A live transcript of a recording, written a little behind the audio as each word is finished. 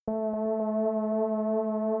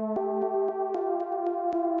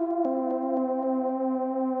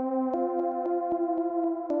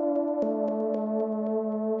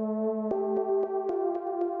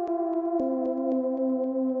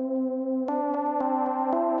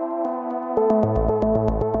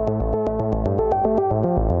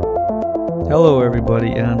Hello,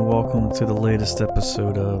 everybody, and welcome to the latest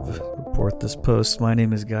episode of Report This Post. My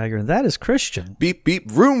name is Geiger, and that is Christian. Beep, beep,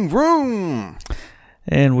 vroom, vroom.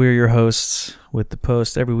 And we're your hosts with the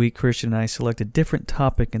Post. Every week, Christian and I select a different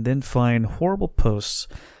topic and then find horrible posts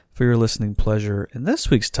for your listening pleasure. And this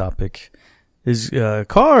week's topic is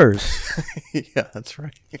cars. Yeah, that's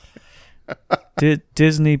right.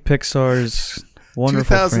 Disney Pixar's wonderful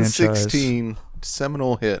 2016 franchise.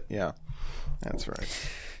 seminal hit. Yeah, that's right.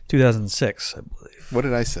 2006, I believe. What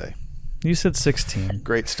did I say? You said 16.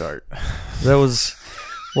 Great start. That was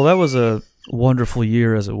a wonderful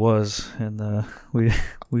year as it was, and we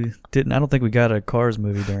didn't. I don't think we got a Cars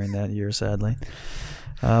movie during that year, sadly.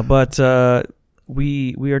 But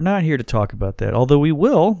we are not here to talk about that. Although we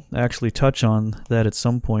will actually touch on that at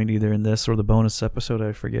some point, either in this or the bonus episode.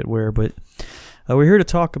 I forget where, but we're here to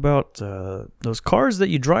talk about those cars that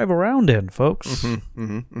you drive around in, folks.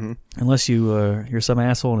 Unless you're some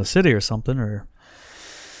asshole in a city or something, or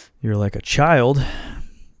you're like a child.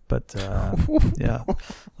 But yeah,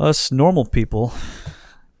 us normal people,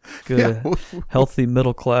 good, healthy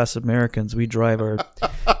middle class Americans, we drive our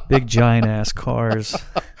big giant ass cars,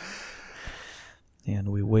 and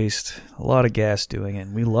we waste a lot of gas doing it.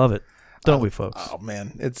 And we love it, don't we, folks? Oh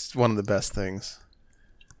man, it's one of the best things.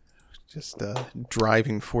 Just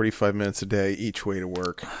driving 45 minutes a day each way to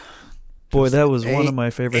work. Boy, that was one of my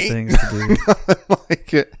favorite things to do. Nothing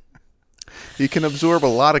like it. You can absorb a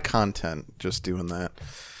lot of content just doing that.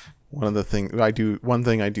 One thing I do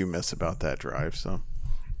miss about that drive. So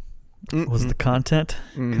was the content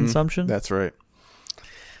consumption. That's right.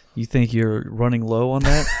 You think you're running low on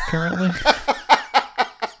that currently?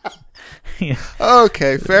 Yeah.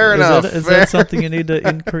 Okay, fair enough. Is that something you need to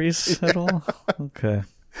increase at all? Okay.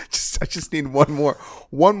 I just need one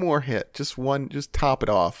more hit. Just top it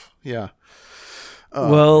off. Yeah.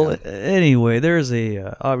 Anyway, there's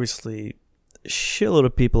obviously shitload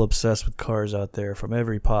of people obsessed with cars out there from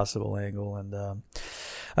every possible angle, and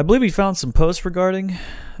I believe we found some posts regarding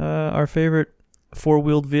our favorite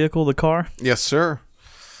four-wheeled vehicle, the car. Yes, sir.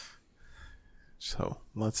 So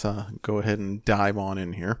let's go ahead and dive on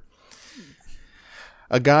in here.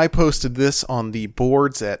 A guy posted this on the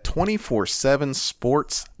boards at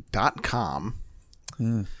 247sports.com.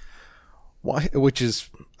 Which is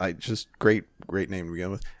just great name to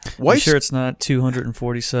begin with. You sure it's not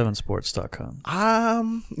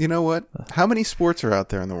 247sports.com? You know what? How many sports are out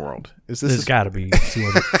there in the world? There's got to be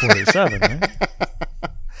 247, right?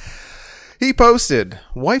 He posted,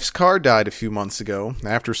 wife's car died a few months ago.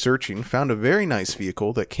 After searching, found a very nice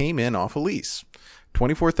vehicle that came in off a lease.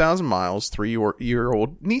 24,000 miles,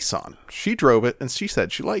 3-year-old Nissan. She drove it, and she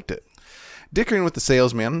said she liked it. Dickering with the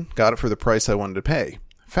salesman, got it for the price I wanted to pay.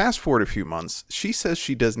 Fast forward a few months, she says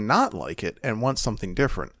she does not like it and wants something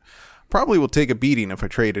different. Probably will take a beating if I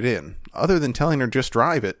trade it in. Other than telling her just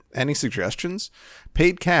drive it, any suggestions?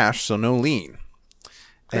 Paid cash, so no lien.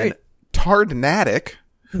 Great. And Tardnatic,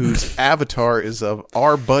 whose avatar is of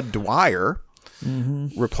R. Bud Dwyer,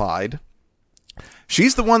 replied,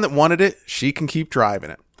 she's the one that wanted it. She can keep driving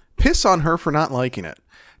it. Piss on her for not liking it.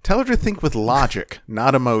 Tell her to think with logic,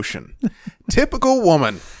 not emotion. Typical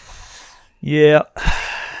woman. Yeah,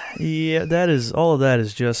 all of that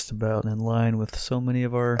is just about in line with so many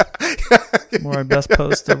of our best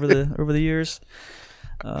posts over the years.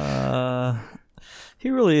 He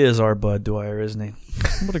really is our Bud Dwyer, isn't he?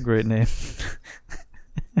 What a great name.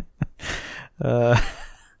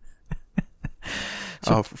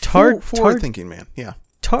 Forward thinking, man. Yeah.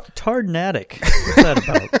 Tardnatic. What's that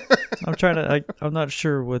about? I'm not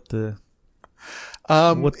sure what the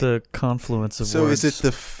confluence of so words. Is it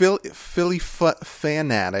the Philly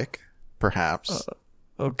fanatic, perhaps?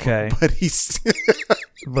 Okay. But he's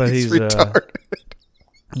retarded.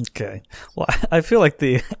 Okay. Well, I feel like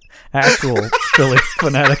the actual Philly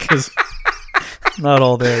fanatic is not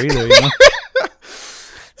all there either, you know?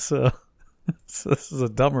 So this is a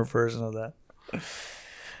dumber version of that.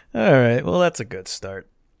 All right. Well, that's a good start.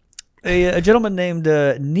 A gentleman named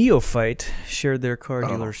Neophyte shared their car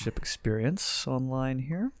dealership experience online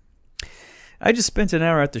here. I just spent an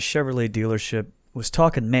hour at the Chevrolet dealership, was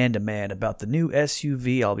talking man-to-man about the new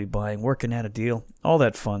SUV I'll be buying, working out a deal, all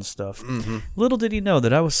that fun stuff. Little did he know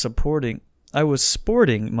that I was sporting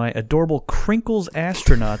my adorable Crinkles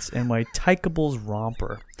astronauts and my Tykables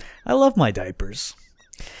romper. I love my diapers.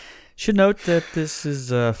 Should note that this is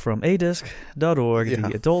from adisc.org,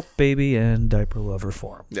 the adult baby and diaper lover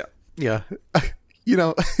forum. Yeah.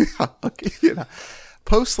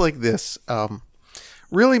 Posts like this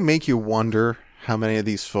really make you wonder how many of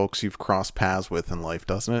these folks you've crossed paths with in life,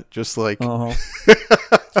 doesn't it? Just like,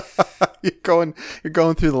 You're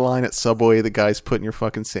going through the line at Subway. The guy's putting your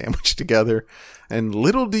fucking sandwich together, and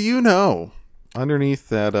little do you know, underneath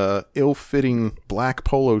that ill-fitting black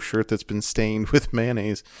polo shirt that's been stained with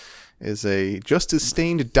mayonnaise is a just as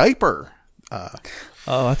stained diaper. I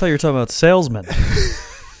thought you were talking about salesmen.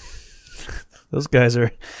 Those guys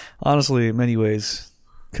are, honestly, in many ways,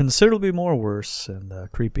 considerably more worse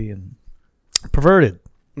and creepy and perverted.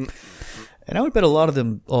 And I would bet a lot of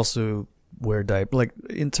them also wear diapers, like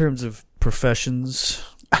in terms of professions.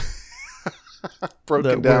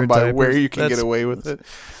 Broken down by diapers, where you can get away with it,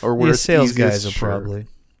 or where sales guys are probably.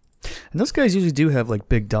 And those guys usually do have like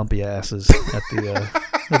big dumpy asses at the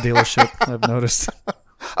dealership. I've noticed.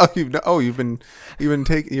 You've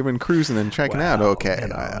been cruising and checking out. Okay,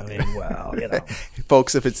 wow.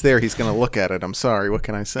 Folks, if it's there, he's going to look at it. I'm sorry. What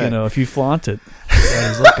can I say? If you flaunt it,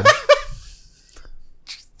 he's looking.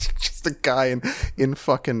 Just a guy in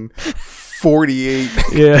fucking 48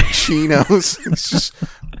 chinos. It's just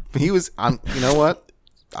he was. You know what?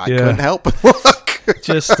 I couldn't help but look.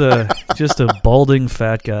 just a balding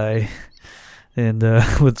fat guy, and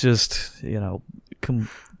with just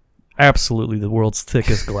absolutely the world's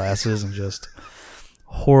thickest glasses and just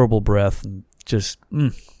horrible breath and just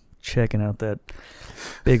checking out that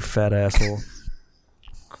big fat asshole.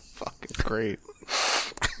 Fucking great.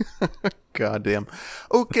 Goddamn.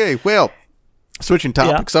 Okay, well, switching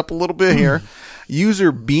topics up a little bit here.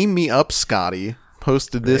 User Beam Me Up Scotty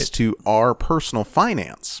posted this to our personal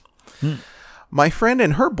finance. My friend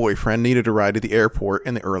and her boyfriend needed a ride to the airport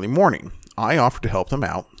in the early morning. I offered to help them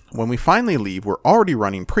out. When we finally leave, we're already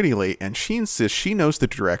running pretty late, and she insists she knows the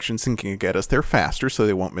directions and can get us there faster so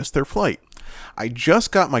they won't miss their flight. I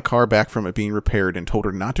just got my car back from it being repaired and told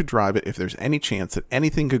her not to drive it if there's any chance that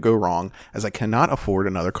anything could go wrong, as I cannot afford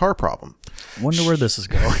another car problem. Wonder where this is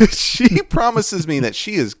going. She promises me that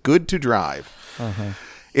she is good to drive.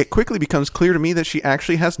 It quickly becomes clear to me that she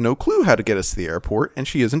actually has no clue how to get us to the airport, and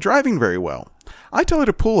she isn't driving very well. I tell her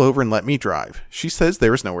to pull over and let me drive. She says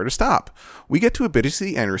there is nowhere to stop. We get to a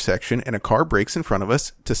busy intersection, and a car brakes in front of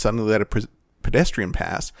us to suddenly let a pedestrian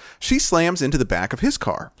pass. She slams into the back of his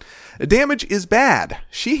car. The damage is bad.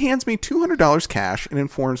 She hands me $200 cash and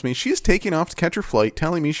informs me she is taking off to catch her flight,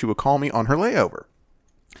 telling me she will call me on her layover.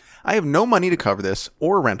 I have no money to cover this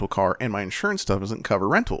or a rental car, and my insurance doesn't cover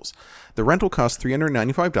rentals. The rental costs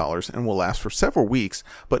 $395 and will last for several weeks,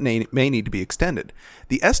 but may need to be extended.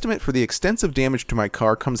 The estimate for the extensive damage to my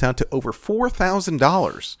car comes out to over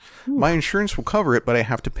 $4,000. My insurance will cover it, but I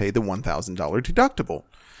have to pay the $1,000 deductible.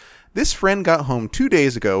 This friend got home 2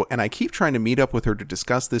 days ago, and I keep trying to meet up with her to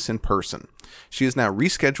discuss this in person. She has now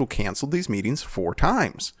canceled these meetings 4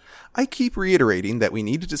 times. I keep reiterating that we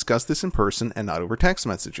need to discuss this in person and not over text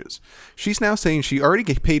messages. She's now saying she already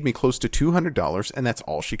paid me close to $200, and that's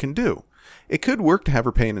all she can do. It could work to have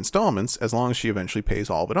her pay in installments as long as she eventually pays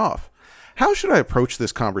all of it off. How should I approach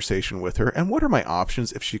this conversation with her, and what are my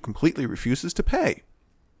options if she completely refuses to pay?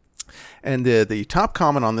 And the top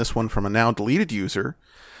comment on this one from a now deleted user.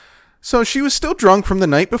 So she was still drunk from the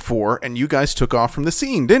night before, and you guys took off from the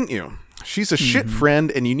scene, didn't you? She's a shit friend,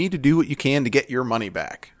 and you need to do what you can to get your money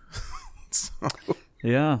back.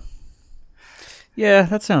 Yeah,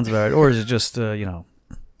 that sounds about right. Or is it just,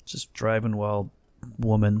 just driving while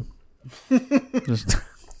woman? Just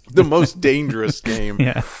the most dangerous game.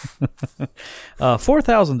 Yeah.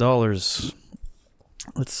 $4,000.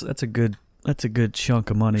 That's a good chunk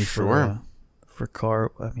of money for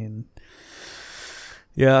car. I mean.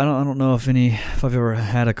 Yeah, I don't know if I've ever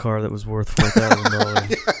had a car that was worth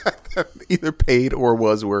 $4,000. Either paid or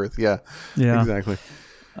was worth. Yeah, exactly.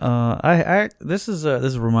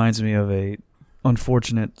 This reminds me of a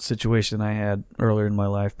unfortunate situation I had earlier in my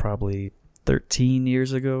life, probably 13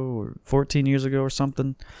 years ago or 14 years ago or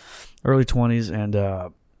something, early 20s, and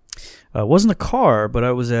it wasn't a car, but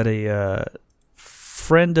I was at a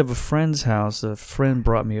friend of a friend's house. A friend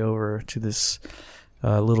brought me over to this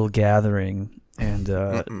little gathering. And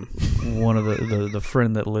one of the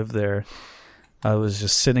friend that lived there, I was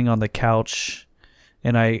just sitting on the couch,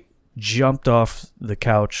 and I jumped off the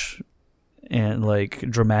couch and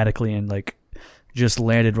dramatically and just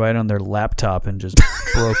landed right on their laptop and just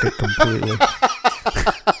broke it completely.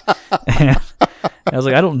 And I was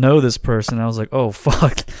like, I don't know this person. I was like, oh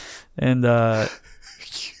fuck, and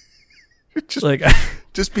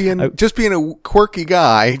just being a quirky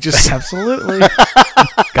guy, just absolutely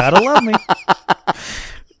gotta love me.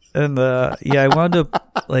 And I wound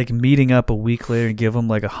up meeting up a week later and give him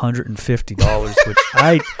 $150, which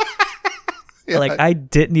I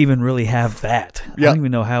didn't even really have that. I don't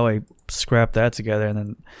even know how I scrapped that together. And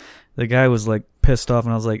then the guy was pissed off,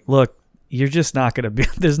 and I was like, look, you're just not gonna be.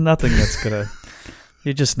 There's nothing that's gonna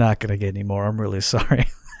You're just not going to get any more. I'm really sorry.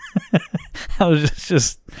 I was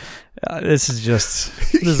just this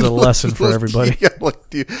is a lesson for everybody. Yeah, like,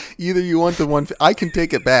 either you want the one, I can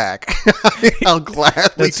take it back. I'll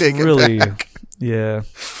gladly take it back. Yeah,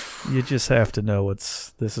 you just have to know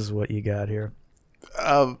this is what you got here.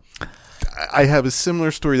 I have a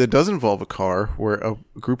similar story that does involve a car, where a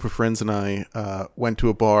group of friends and I went to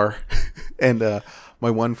a bar, and my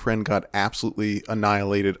one friend got absolutely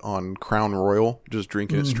annihilated on Crown Royal, just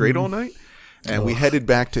drinking it straight all night. And we headed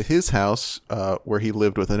back to his house, where he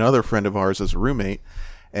lived with another friend of ours as a roommate.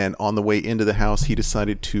 And on the way into the house, he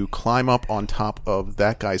decided to climb up on top of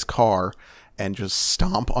that guy's car and just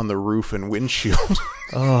stomp on the roof and windshield.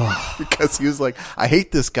 Because he was like, I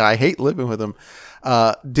hate this guy. I hate living with him.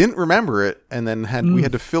 Didn't remember it. And then we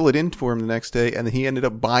had to fill it in for him the next day. And then he ended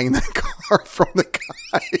up buying that car from the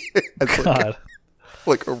guy. as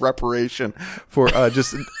like a reparation for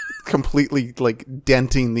just completely like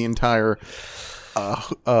denting the entire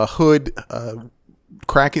hood,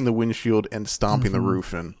 cracking the windshield, and stomping the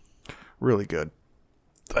roof in. Really good.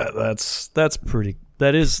 That's pretty.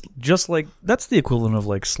 That is just like that's the equivalent of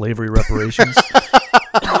like slavery reparations.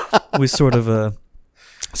 We sort of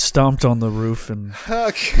stomped on the roof and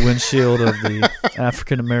windshield of the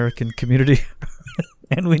African American community,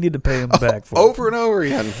 and we need to pay them back for over and over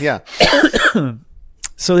again. Yeah.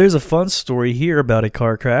 So there's a fun story here about a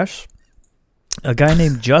car crash. A guy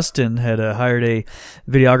named Justin had hired a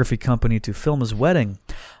videography company to film his wedding.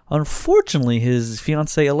 Unfortunately, his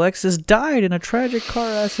fiancée Alexis died in a tragic car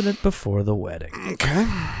accident before the wedding. Okay.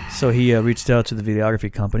 So he reached out to the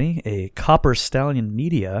videography company, a Copper Stallion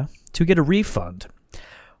Media, to get a refund.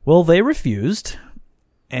 Well, they refused,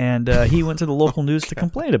 and he went to the local news to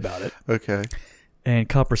complain about it. Okay. And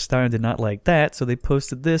Copper Stallion did not like that, so they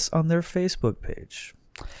posted this on their Facebook page.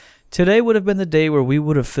 Today would have been the day where we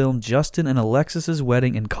would have filmed Justin and Alexis's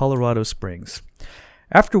wedding in Colorado Springs.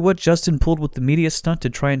 After what Justin pulled with the media stunt to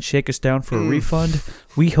try and shake us down for a refund,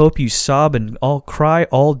 we hope you sob and all cry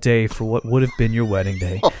all day for what would have been your wedding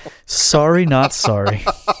day. Sorry, not sorry.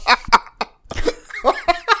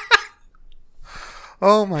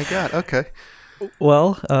 Oh my God. Okay.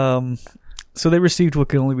 Well, so they received what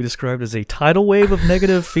can only be described as a tidal wave of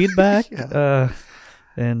negative feedback. Yeah.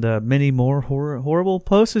 And many more horrible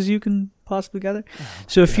posts as you can possibly gather.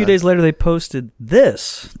 So a few days later, they posted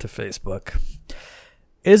this to Facebook.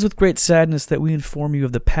 It is with great sadness that we inform you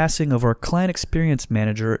of the passing of our client experience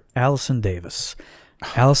manager, Allison Davis.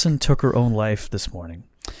 Allison took her own life this morning.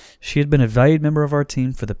 She had been a valued member of our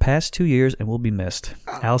team for the past 2 years and will be missed.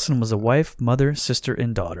 Allison was a wife, mother, sister,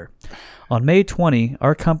 and daughter. On May 20,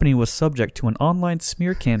 our company was subject to an online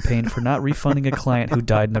smear campaign for not refunding a client who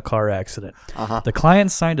died in a car accident. The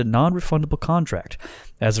client signed a non-refundable contract.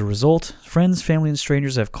 As a result, friends, family, and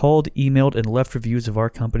strangers have called, emailed, and left reviews of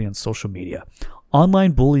our company on social media.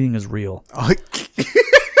 Online bullying is real.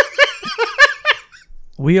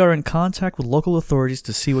 We are in contact with local authorities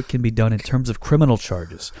to see what can be done in terms of criminal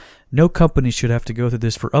charges. No company should have to go through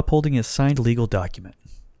this for upholding a signed legal document.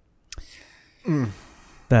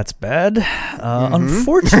 That's bad.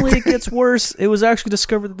 Unfortunately, it gets worse. It was actually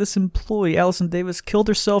discovered that this employee, Allison Davis, killed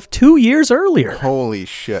herself 2 years earlier. Holy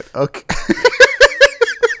shit. Okay.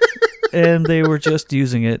 And they were just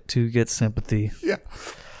using it to get sympathy.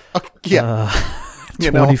 Yeah.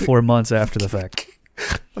 24 months after the fact.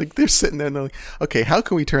 Like they're sitting there and they're like, okay, how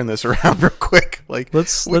can we turn this around real quick? Like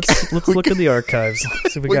let's look in the archives,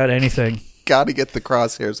 see if we got anything. Got to get the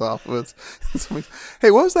crosshairs off of us. Hey,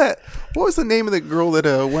 what was that? What was the name of the girl that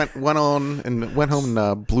went home and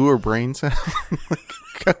blew her brains out?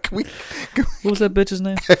 What was that bitch's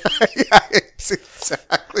name? Yeah, it's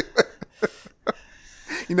exactly.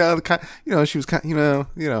 She was kind,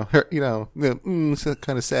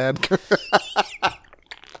 kind of sad.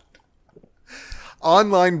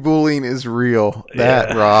 Online bullying is real.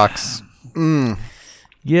 That rocks.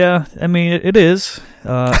 Yeah, I mean, it is.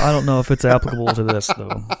 I don't know if it's applicable to this,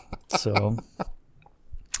 though. So,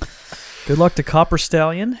 good luck to Copper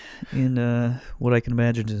Stallion in what I can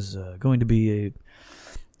imagine is going to be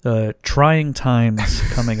a trying times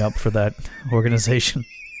coming up for that organization.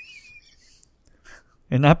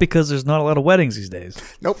 And not because there's not a lot of weddings these days.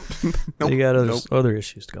 Nope. They got other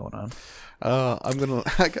issues going on. I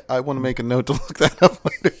want to make a note to look that up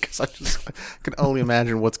later because I can only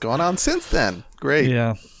imagine what's gone on since then. Great.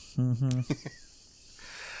 Yeah.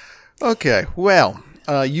 Okay. Well,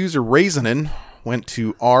 user Raisinin went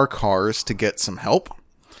to R Cars to get some help.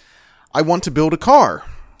 I want to build a car.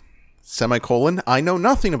 I know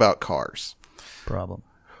nothing about cars. Problem.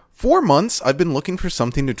 4 months I've been looking for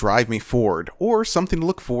something to drive me forward or something to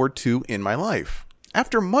look forward to in my life.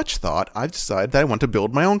 After much thought, I've decided that I want to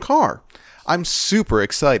build my own car. I'm super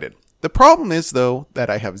excited. The problem is, though, that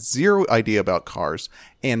I have zero idea about cars,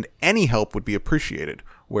 and any help would be appreciated.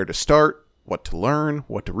 Where to start, what to learn,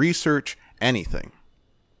 what to research, anything.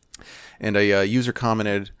 And a user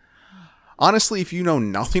commented, honestly, if you know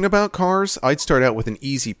nothing about cars, I'd start out with an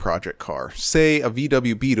easy project car. Say a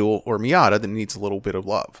VW Beetle or Miata that needs a little bit of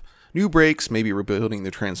love. New brakes, maybe rebuilding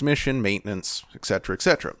the transmission, maintenance, etc.,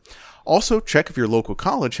 etc. Also, check if your local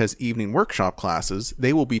college has evening workshop classes.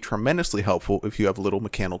 They will be tremendously helpful if you have little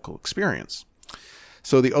mechanical experience.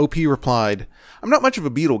 So the OP replied, I'm not much of a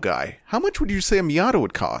Beetle guy. How much would you say a Miata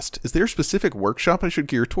would cost? Is there a specific workshop I should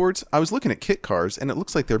gear towards? I was looking at kit cars, and it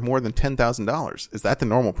looks like they're more than $10,000. Is that the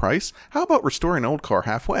normal price? How about restoring an old car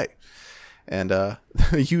halfway? And the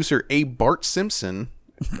user A. Barth Simpson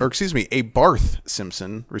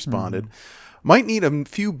responded, might need a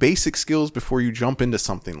few basic skills before you jump into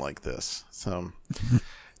something like this. So,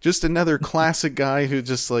 just another classic guy who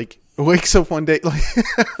just like wakes up one day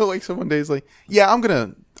is like, yeah,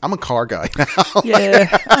 I'm a car guy now.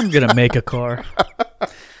 Yeah, I'm gonna make a car.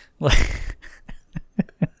 Like,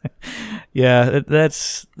 yeah,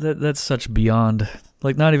 that's such beyond.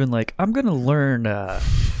 Like, not even like I'm gonna learn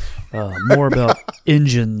more about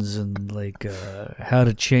engines and like how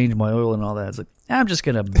to change my oil and all that. It's like, I'm just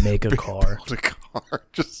gonna make a car. Build a car.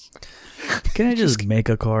 Can I just make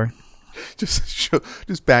a car?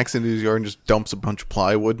 Just backs into his yard and just dumps a bunch of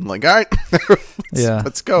plywood and like, all right,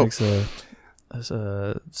 let's go. Makes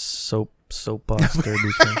a soapbox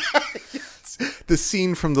derby thing. Yes. The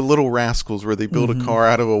scene from The Little Rascals where they build a car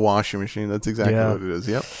out of a washing machine. That's exactly what it is.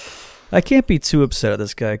 Yep. I can't be too upset at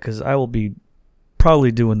this guy because I will be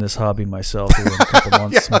probably doing this hobby myself in a couple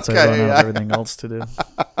months once I run out of everything else to do.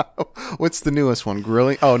 What's the newest one?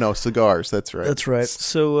 Grilling? Oh, no, cigars. That's right. That's right.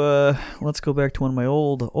 So let's go back to one of my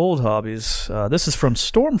old hobbies. This is from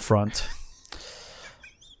Stormfront.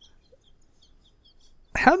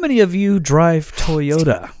 How many of you drive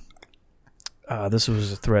Toyota? This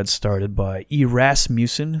was a thread started by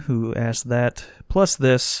Erasmussen, who asked that. Plus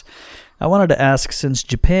this, I wanted to ask, since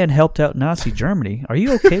Japan helped out Nazi Germany, are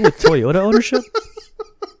you okay with Toyota ownership?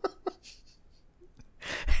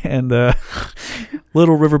 And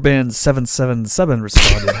Little River Band 777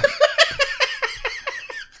 responded,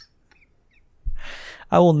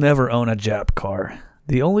 I will never own a Jap car.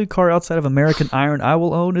 The only car outside of American Iron I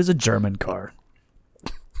will own is a German car.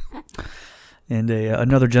 And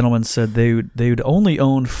another gentleman said they would only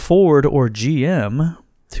own Ford or GM,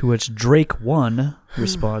 to which Drake 1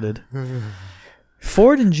 responded,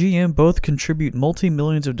 Ford and GM both contribute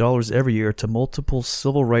multi-millions of dollars every year to multiple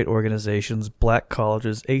civil rights organizations, black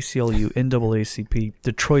colleges, ACLU, NAACP,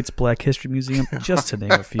 Detroit's Black History Museum, just to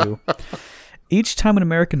name a few. Each time an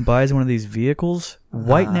American buys one of these vehicles,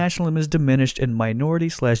 white nationalism is diminished and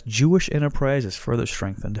minority/Jewish enterprise is further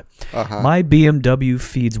strengthened. My BMW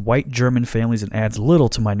feeds white German families and adds little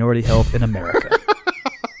to minority health in America.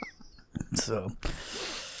 So,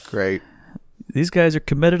 great. These guys are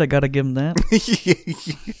committed. I got to give them that.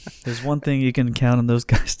 There's one thing you can count on those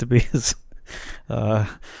guys to be is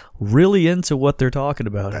really into what they're talking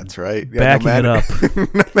about. That's right. Yeah, backing it up. No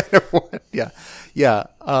matter what. Yeah. Yeah.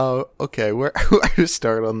 Okay. Where to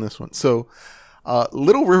start on this one? So,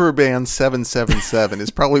 Little River Band 777 is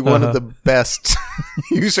probably one of the best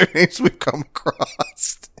usernames we've come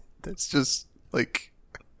across. That's just like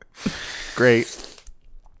great.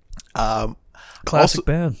 Classic also,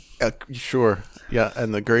 band. Sure. Yeah.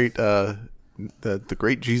 And the great, the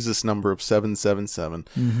great Jesus number of 777.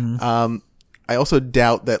 Mm-hmm. I also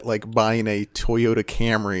doubt that like buying a Toyota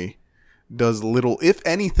Camry does little, if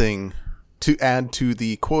anything, to add to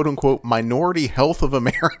the quote unquote minority health of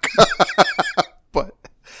America. But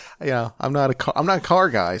yeah, I'm not a car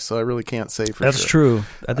guy, so I really can't say for That's sure. That's true.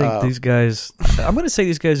 I think these guys, I'm going to say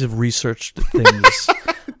these guys have researched things.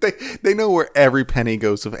 They know where every penny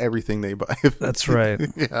goes of everything they buy. That's right.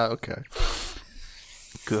 Yeah, okay.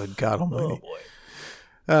 Good God Almighty.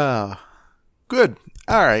 Oh boy. Good.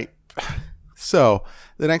 All right. So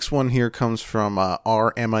the next one here comes from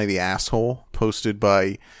R. Am I the Asshole? Posted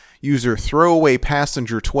by user Throwaway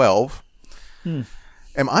Passenger 12.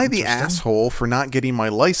 Am I the asshole for not getting my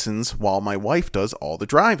license while my wife does all the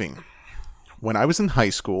driving? When I was in high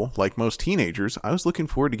school, like most teenagers, I was looking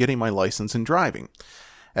forward to getting my license and driving.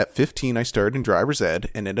 At 15, I started in driver's ed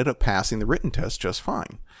and ended up passing the written test just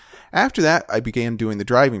fine. After that, I began doing the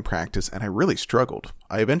driving practice and I really struggled.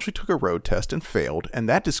 I eventually took a road test and failed, and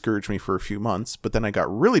that discouraged me for a few months, but then I got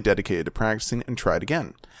really dedicated to practicing and tried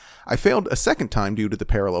again. I failed a second time due to the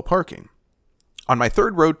parallel parking. On my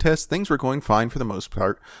third road test, things were going fine for the most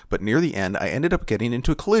part, but near the end, I ended up getting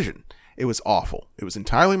into a collision. It was awful. It was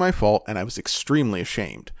entirely my fault, and I was extremely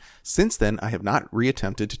ashamed. Since then, I have not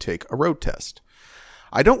reattempted to take a road test.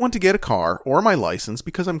 I don't want to get a car or my license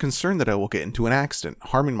because I'm concerned that I will get into an accident,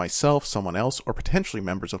 harming myself, someone else, or potentially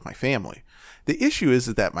members of my family. The issue is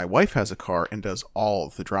that my wife has a car and does all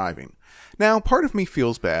of the driving. Now, part of me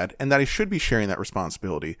feels bad and that I should be sharing that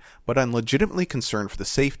responsibility, but I'm legitimately concerned for the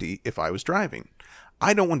safety if I was driving.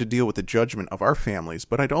 I don't want to deal with the judgment of our families,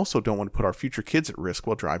 but I also don't want to put our future kids at risk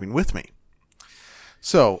while driving with me.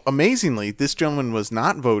 So, amazingly, this gentleman was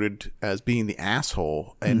not voted as being the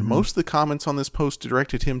asshole, and most of the comments on this post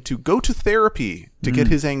directed him to go to therapy to get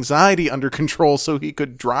his anxiety under control so he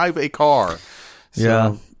could drive a car. So,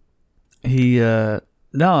 yeah. He,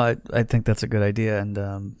 no, I think that's a good idea,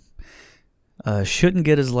 and shouldn't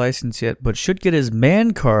get his license yet, but should get his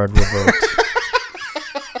man card revoked.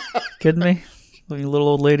 Kidding me? Letting a little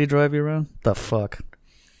old lady drive you around? The fuck?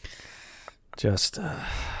 Just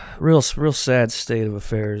real sad state of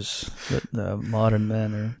affairs that modern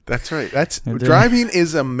men are. That's right. Driving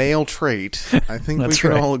is a male trait. I think we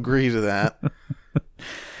can all agree to that.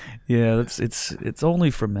 Yeah, it's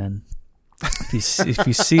only for men. If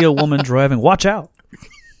you see a woman driving, watch out.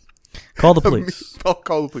 Call the police.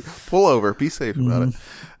 Call the police. Pull over. Be safe about it.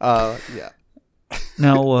 Yeah.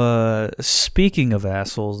 Now, speaking of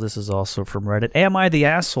assholes, this is also from Reddit. Am I the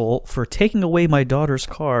asshole for taking away my daughter's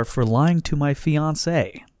car for lying to my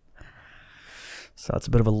fiancé? So that's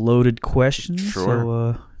a bit of a loaded question. Sure.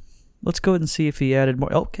 So let's go ahead and see if he added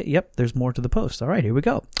more. Okay, yep, there's more to the post. All right, here we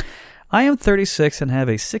go. I am 36 and have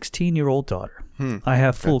a 16-year-old daughter. I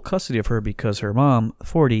have full custody of her because her mom,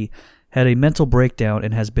 40, had a mental breakdown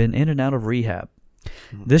and has been in and out of rehab.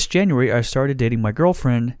 This January, I started dating my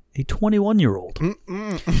girlfriend, a 21-year-old.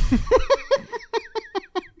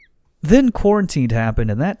 Then quarantine happened,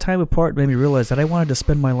 and that time apart made me realize that I wanted to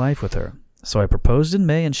spend my life with her. So I proposed in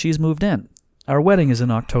May, and she's moved in. Our wedding is in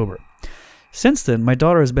October. Since then, my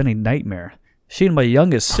daughter has been a nightmare. She and my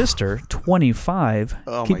youngest sister, 25,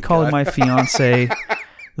 keep calling my fiancé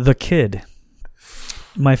the kid.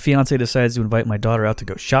 My fiancé decides to invite my daughter out to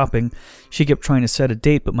go shopping. She kept trying to set a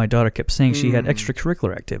date, but my daughter kept saying she had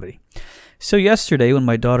extracurricular activity. So yesterday, when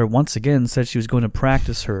my daughter once again said she was going to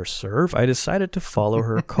practice her serve, I decided to follow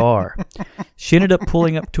her car. She ended up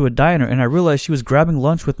pulling up to a diner, and I realized she was grabbing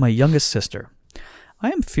lunch with my youngest sister. I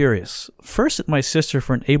am furious. First at my sister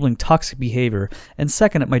for enabling toxic behavior, and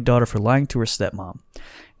second at my daughter for lying to her stepmom.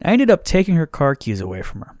 I ended up taking her car keys away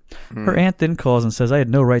from her. Her aunt then calls and says I had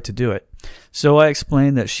no right to do it. So I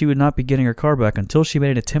explained that she would not be getting her car back until she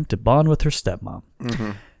made an attempt to bond with her stepmom.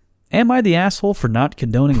 Am I the asshole for not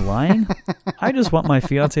condoning lying? I just want my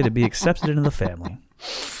fiancé to be accepted into the family.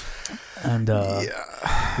 And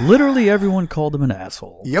literally everyone called him an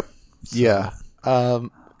asshole. Yep. So. Yeah.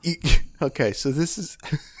 Okay, so this is...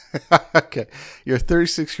 okay, you're a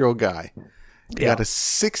 36-year-old guy. You got a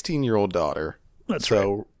 16-year-old daughter. That's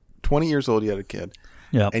so right. 20 years old, you had a kid.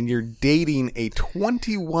 Yeah. And you're dating a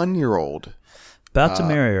 21-year-old. About to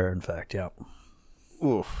marry her, in fact, yeah.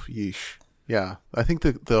 Oof, yeesh. Yeah, I think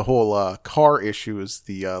the whole car issue is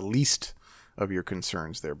the least of your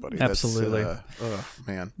concerns there, buddy. Absolutely. That's,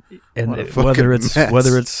 man. And whether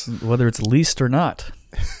it's leased or not.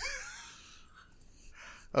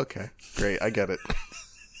 Okay, great. I get it.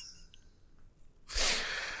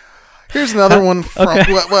 Here's another one from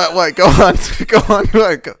what? Go on.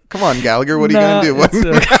 Come on, Gallagher. What are you going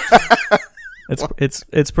to do?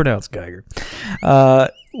 It's pronounced Geiger.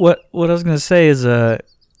 What I was going to say is the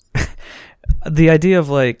idea of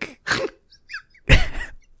like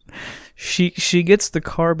she gets the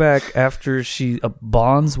car back after she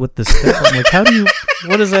bonds with the step. I'm like,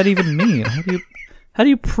 what does that even mean? How do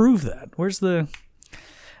you prove that? Where's the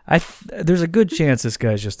there's a good chance this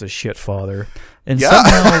guy's just a shit father, and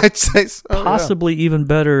somehow I'd say so, possibly even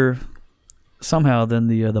better somehow than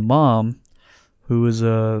the mom who is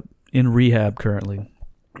in rehab currently.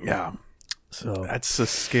 Yeah, so that's a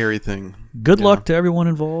scary thing. Good luck to everyone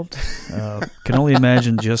involved. Can only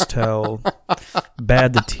imagine just how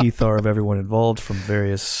bad the teeth are of everyone involved from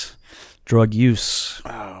various drug use.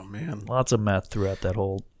 Oh man, lots of meth throughout that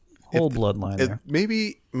whole bloodline there.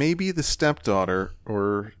 Maybe the stepdaughter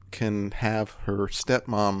can have her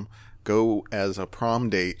stepmom go as a prom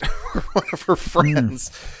date for one of her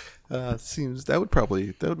friends. Seems that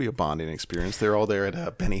would be a bonding experience. They're all there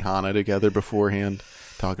at Benihana together beforehand,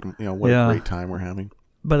 talking. What a great time we're having.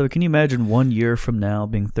 By the way, can you imagine 1 year from now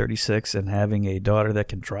being 36 and having a daughter that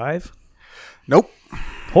can drive? Nope.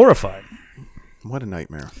 Horrifying. What a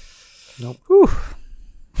nightmare. Nope. Whew.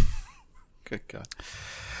 Good God.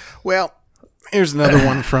 Well, here's another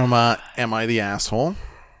one from Am I the Asshole?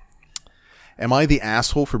 Am I the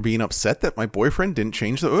asshole for being upset that my boyfriend didn't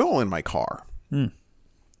change the oil in my car?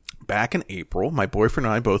 Back in April, my boyfriend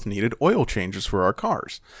and I both needed oil changes for our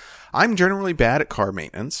cars. I'm generally bad at car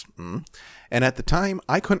maintenance, and at the time,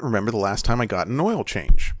 I couldn't remember the last time I got an oil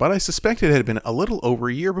change, but I suspected it had been a little over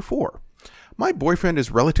a year before. My boyfriend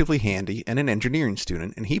is relatively handy and an engineering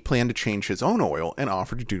student, and he planned to change his own oil and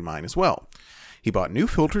offered to do mine as well. He bought new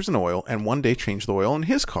filters and oil, and one day changed the oil in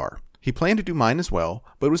his car. He planned to do mine as well,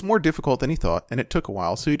 but it was more difficult than he thought, and it took a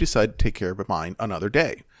while, so he decided to take care of mine another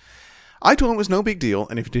day. I told him it was no big deal,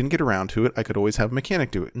 and if he didn't get around to it, I could always have a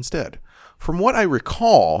mechanic do it instead. From what I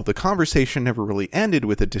recall, the conversation never really ended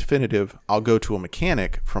with a definitive, I'll go to a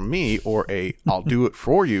mechanic from me, or a, I'll do it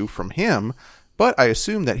for you from him, but I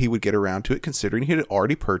assumed that he would get around to it considering he had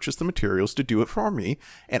already purchased the materials to do it for me,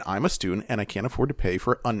 and I'm a student and I can't afford to pay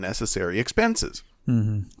for unnecessary expenses.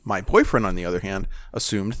 My boyfriend, on the other hand,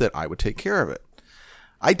 assumed that I would take care of it.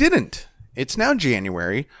 I didn't. It's now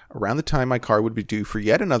January, around the time my car would be due for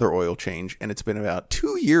yet another oil change, and it's been about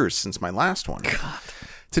 2 years since my last one. God.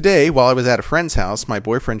 Today, while I was at a friend's house, my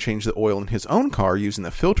boyfriend changed the oil in his own car using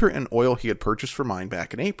the filter and oil he had purchased for mine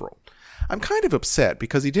back in April. I'm kind of upset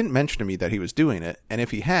because he didn't mention to me that he was doing it, and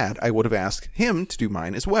if he had, I would have asked him to do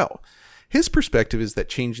mine as well. His perspective is that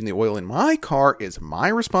changing the oil in my car is my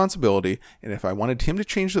responsibility, and if I wanted him to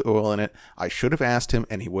change the oil in it, I should have asked him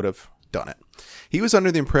and he would have done it. He was under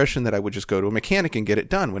the impression that I would just go to a mechanic and get it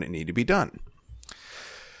done when it needed to be done.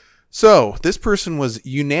 So, this person was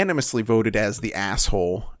unanimously voted as the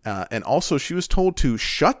asshole, and also she was told to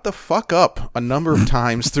shut the fuck up a number of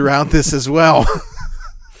times throughout this as well.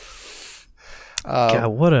 God,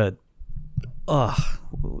 what a...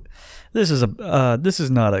 This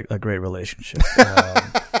is not a great relationship.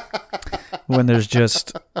 When there's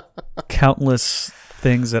just countless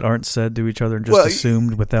things that aren't said to each other and just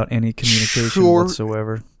assumed without any communication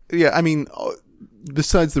whatsoever. Yeah, I mean,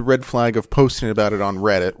 besides the red flag of posting about it on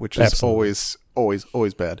Reddit, which is Absolutely. always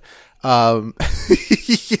bad. The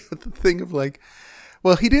thing of like,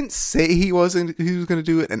 well, he didn't say he was going to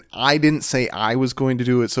do it, and I didn't say I was going to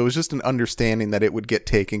do it, so it was just an understanding that it would get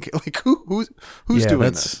taken. Like, who's doing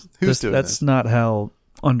this? Who's doing this? That's not how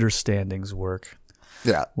understandings work.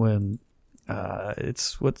 Yeah. When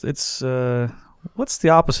what's the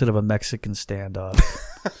opposite of a Mexican standoff?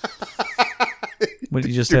 When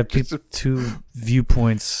you just have two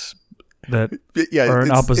viewpoints that are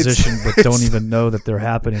in opposition but don't even know that they're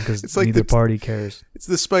happening because like neither party cares. It's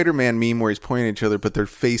the Spider-Man meme where he's pointing at each other, but they're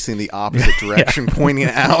facing the opposite direction, pointing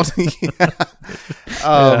out.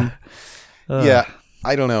 Yeah,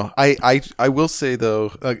 I don't know. I will say,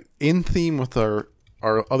 though, in theme with our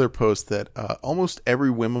other post, that almost every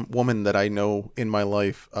woman that I know in my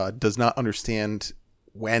life does not understand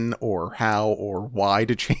when or how or why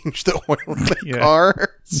to change the oil in the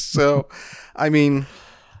car. So, I mean...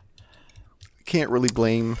 can't really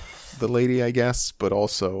blame the lady, I guess, but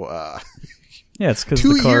also it's because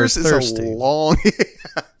the car is thirsty. A long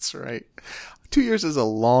that's right. 2 years is a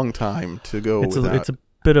long time to go without. It's a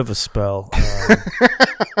bit of a spell.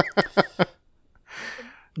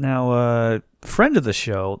 Now, friend of the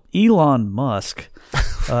show, Elon Musk,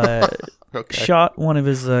 shot one of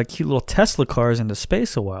his cute little Tesla cars into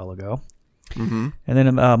space a while ago. Mm-hmm. And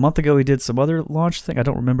then a month ago he did some other launch thing. I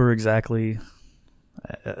don't remember exactly.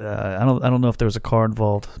 I don't know if there was a car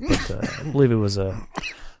involved, but I believe it was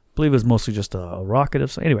mostly just a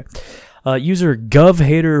rocket. Anyway, user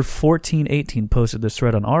GovHater1418 posted this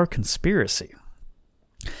thread on our conspiracy.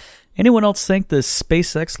 Anyone else think the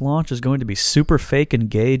SpaceX launch is going to be super fake and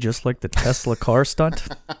gay, just like the Tesla car stunt?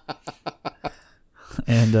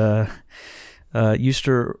 And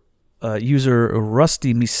user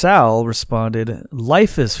Rusty Misal responded,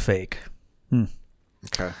 "Life is fake."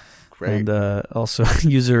 Okay. Great. And also,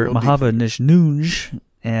 user Mahava Nishnunj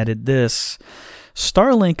added this.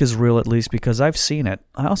 Starlink is real, at least because I've seen it.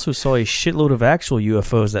 I also saw a shitload of actual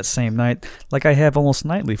UFOs that same night, like I have almost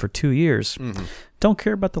nightly for 2 years. Mm-hmm. Don't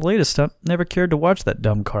care about the latest stuff. Never cared to watch that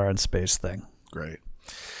dumb car in space thing. Great.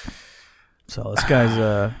 So this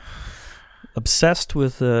guy's obsessed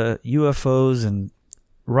with UFOs and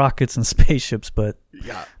rockets and spaceships, but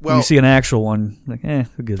when you see an actual one, like,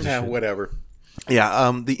 who gives a shit? Whatever.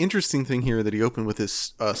 Yeah, the interesting thing here that he opened with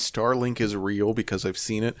is Starlink is real because I've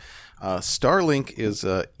seen it. Starlink is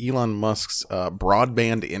Elon Musk's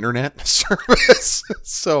broadband internet service.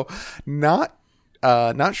 So not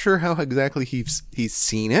sure how exactly he's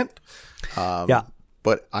seen it.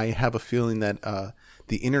 But I have a feeling that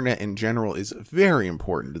the internet in general is very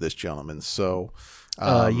important to this gentleman. So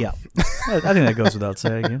I think that goes without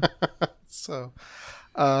saying. So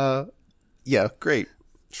great.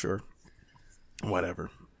 Sure. Whatever.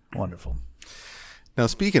 Wonderful. Now,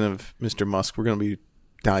 speaking of Mr. Musk, we're going to be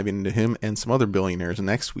diving into him and some other billionaires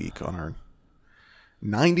next week on our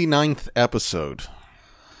 99th episode.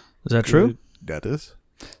 Is that true? That is.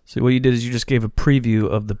 So what you did is you just gave a preview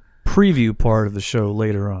of the preview part of the show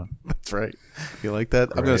later on. That's right. You like that?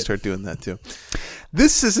 Right. I'm going to start doing that too.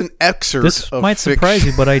 This is an excerpt. This might surprise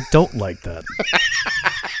you, but I don't like that.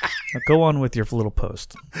 Now go on with your little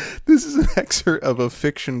post. This is an excerpt of a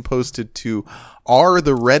fiction posted to R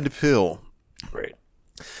the Red Pill. Great.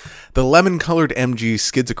 The lemon-colored MG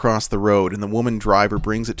skids across the road, and the woman driver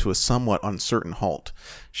brings it to a somewhat uncertain halt.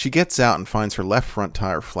 She gets out and finds her left front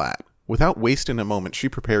tire flat. Without wasting a moment, she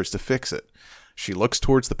prepares to fix it. She looks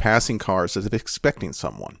towards the passing cars as if expecting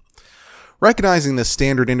someone. Recognizing this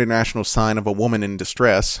standard international sign of a woman in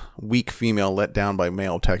distress, weak female let down by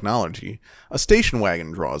male technology, a station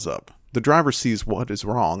wagon draws up. The driver sees what is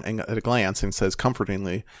wrong at a glance and says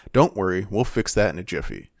comfortingly, "Don't worry, we'll fix that in a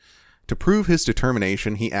jiffy." To prove his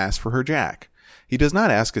determination, he asks for her jack. He does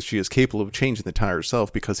not ask if she is capable of changing the tire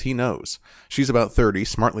herself because he knows. She's about 30,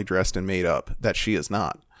 smartly dressed and made up, that she is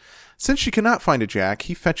not. Since she cannot find a jack,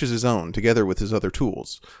 he fetches his own, together with his other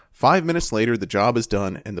tools. 5 minutes later, the job is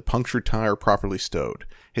done and the punctured tire properly stowed.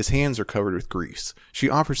 His hands are covered with grease. She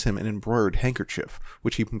offers him an embroidered handkerchief,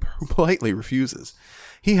 which he politely refuses.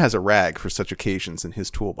 He has a rag for such occasions in his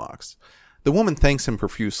toolbox. The woman thanks him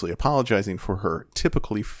profusely, apologizing for her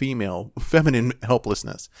typically feminine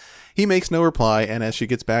helplessness. He makes no reply, and as she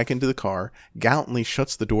gets back into the car, gallantly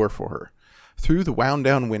shuts the door for her. Through the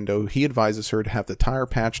wound-down window, he advises her to have the tire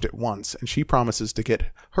patched at once, and she promises to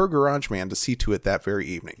get her garage man to see to it that very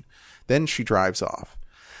evening. Then she drives off.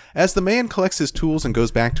 As the man collects his tools and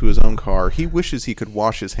goes back to his own car, he wishes he could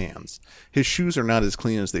wash his hands. His shoes are not as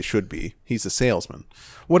clean as they should be. He's a salesman.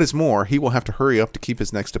 What is more, he will have to hurry up to keep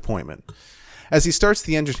his next appointment. As he starts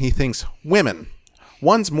the engine, he thinks, women.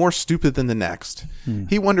 One's more stupid than the next.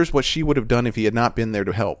 He wonders what she would have done if he had not been there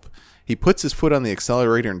to help. He puts his foot on the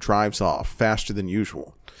accelerator and drives off, faster than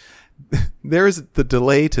usual. There is the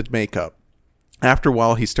delay to make up. After a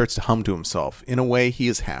while, he starts to hum to himself. In a way, he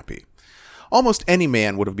is happy. Almost any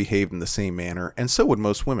man would have behaved in the same manner, and so would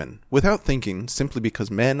most women. Without thinking, simply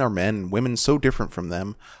because men are men and women so different from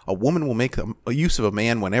them, a woman will make a use of a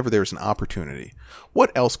man whenever there is an opportunity.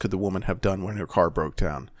 What else could the woman have done when her car broke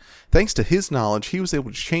down? Thanks to his knowledge, he was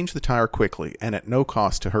able to change the tire quickly, and at no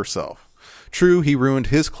cost to herself. True, he ruined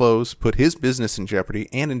his clothes, put his business in jeopardy,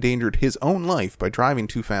 and endangered his own life by driving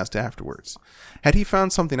too fast afterwards. Had he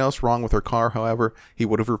found something else wrong with her car, however, he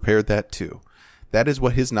would have repaired that too. That is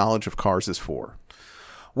what his knowledge of cars is for.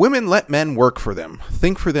 Women let men work for them,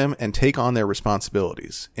 think for them, and take on their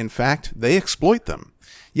responsibilities. In fact, they exploit them.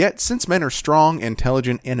 Yet, since men are strong,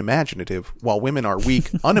 intelligent, and imaginative, while women are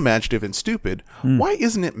weak, unimaginative, and stupid, why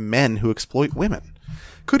isn't it men who exploit women?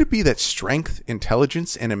 Could it be that strength,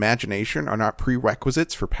 intelligence, and imagination are not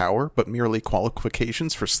prerequisites for power, but merely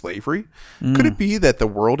qualifications for slavery? Could it be that the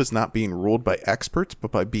world is not being ruled by experts,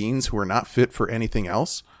 but by beings who are not fit for anything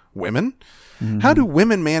else? Women? How do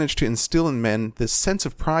women manage to instill in men this sense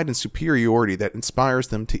of pride and superiority that inspires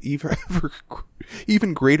them to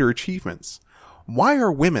even greater achievements? Why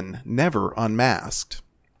are women never unmasked?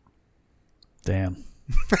 Damn.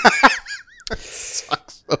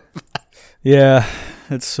 Sucks so bad. Yeah,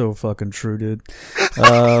 it's so fucking true, dude.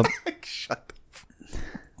 Shut up.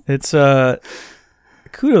 It's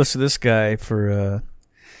kudos to this guy for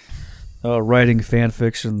writing fan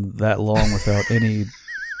fiction that long without any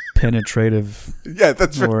penetrative, yeah,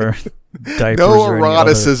 that's or right. diapers, No or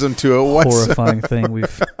eroticism to it whatsoever. horrifying thing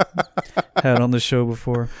we've had on the show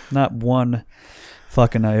before. Not one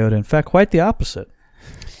fucking iota. In fact, quite the opposite.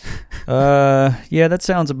 Yeah, that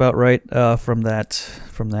sounds about right. From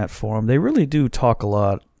that forum, they really do talk a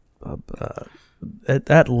lot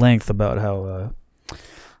at length about how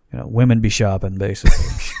women be shopping, basically.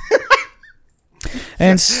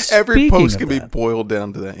 And every post can be that, boiled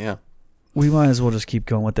down to that. Yeah. we might as well just keep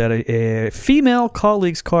going with that. A female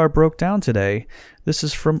colleague's car broke down today. This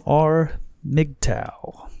is from R.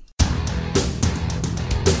 MGTOW.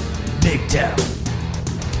 MGTOW.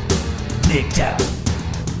 MGTOW.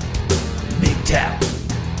 MGTOW.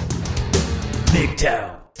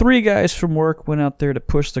 MGTOW. 3 guys from work went out there to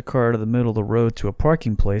push the car to the middle of the road to a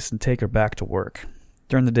parking place and take her back to work.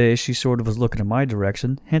 During the day, she sort of was looking in my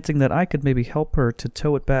direction, hinting that I could maybe help her to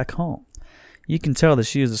tow it back home. You can tell that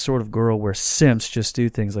she is the sort of girl where simps just do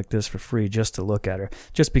things like this for free just to look at her,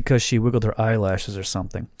 just because she wiggled her eyelashes or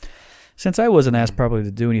something. Since I wasn't asked properly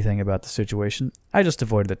to do anything about the situation, I just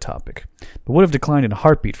avoided the topic, but would have declined in a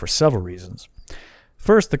heartbeat for several reasons.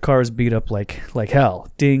 First, the car is beat up like hell.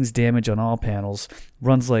 Dings, damage on all panels.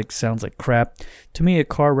 Sounds like crap. To me, a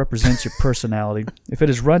car represents your personality. If it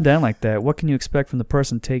is run down like that, what can you expect from the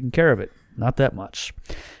person taking care of it? Not that much.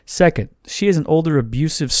 Second, she has an older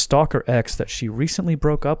abusive stalker ex that she recently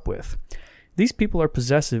broke up with. These people are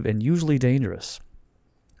possessive and usually dangerous.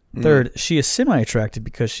 Third, she is semi-attractive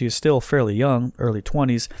because she is still fairly young, early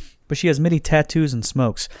 20s, but she has many tattoos and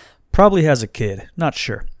smokes. Probably has a kid. Not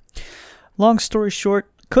sure. Long story short,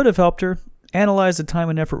 could have helped her. Analyze the time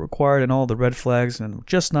and effort required and all the red flags, and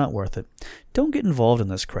just not worth it. Don't get involved in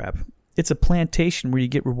this crap. It's a plantation where you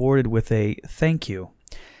get rewarded with a thank you.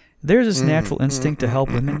 There's this natural instinct to help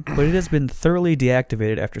women, but it has been thoroughly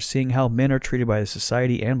deactivated after seeing how men are treated by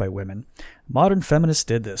society and by women. Modern feminists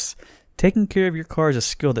did this. Taking care of your car is a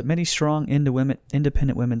skill that many strong,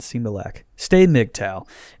 independent women seem to lack. Stay MGTOW.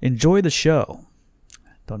 Enjoy the show.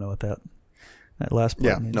 Don't know what that last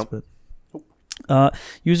part means, but...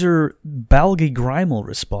 User Balgi Grimel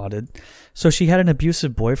responded, so she had an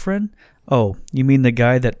abusive boyfriend? Oh, you mean the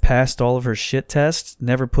guy that passed all of her shit tests,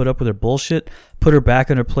 never put up with her bullshit, put her back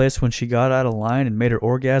in her place when she got out of line, and made her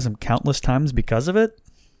orgasm countless times because of it?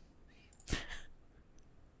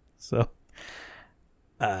 So,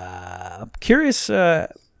 I'm curious,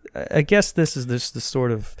 I guess this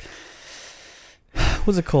sort of,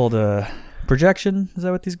 what's it called, projection? Is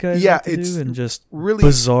that what these guys like to do? And just really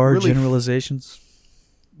bizarre generalizations?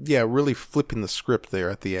 Yeah, really flipping the script there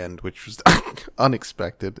at the end, which was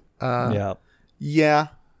unexpected. Yeah.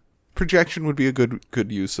 Projection would be a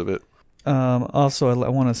good use of it. Also, I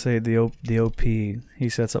want to say the OP, he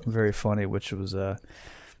said something very funny, which was,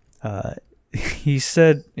 he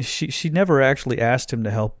said she never actually asked him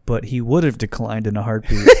to help, but he would have declined in a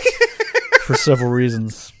heartbeat for several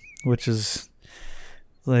reasons, which is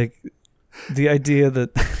like... The idea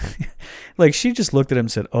that, like, she just looked at him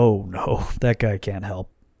and said, "Oh no, that guy can't help.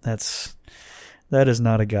 That is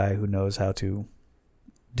not a guy who knows how to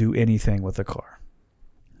do anything with a car."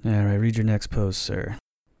 All right, read your next post, sir.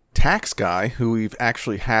 Tax Guy, who we've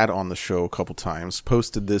actually had on the show a couple times,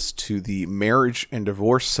 posted this to the marriage and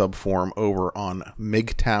divorce subforum over on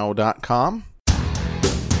MGTOW.com.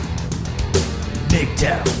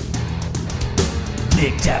 MGTOW.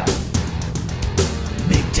 MGTOW.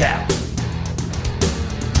 MGTOW.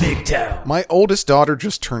 MGTOW. My oldest daughter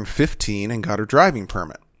just turned 15 and got her driving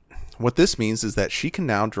permit. What this means is that she can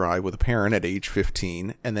now drive with a parent at age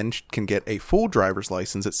 15 and then can get a full driver's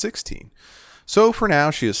license at 16. So for now,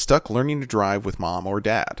 she is stuck learning to drive with mom or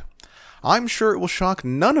dad. I'm sure it will shock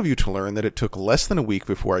none of you to learn that it took less than a week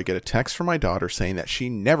before I get a text from my daughter saying that she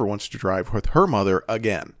never wants to drive with her mother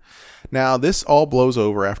again. Now, this all blows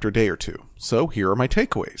over after a day or two. So here are my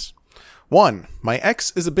takeaways. 1. My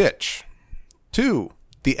ex is a bitch. 2.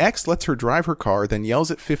 The ex lets her drive her car, then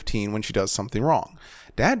yells at 15 when she does something wrong.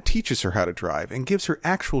 Dad teaches her how to drive and gives her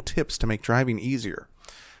actual tips to make driving easier.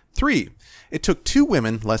 3. It took 2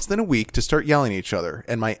 women less than a week to start yelling at each other,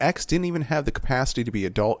 and my ex didn't even have the capacity to be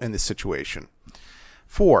adult in this situation.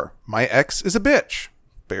 4. My ex is a bitch.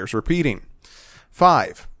 Bears repeating.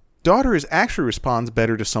 5. Daughter actually responds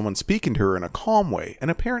better to someone speaking to her in a calm way,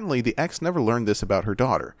 and apparently the ex never learned this about her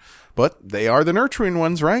daughter. But they are the nurturing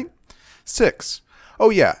ones, right? 6. Oh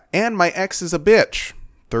yeah, and my ex is a bitch.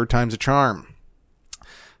 3rd time's a charm.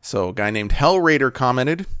 So a guy named Hellraider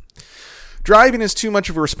commented, driving is too much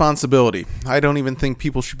of a responsibility. I don't even think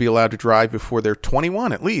people should be allowed to drive before they're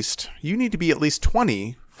 21 at least. You need to be at least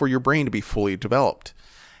 20 for your brain to be fully developed.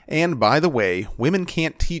 And by the way, women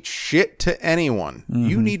can't teach shit to anyone. Mm-hmm.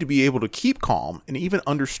 You need to be able to keep calm and even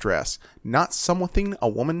under stress, not something a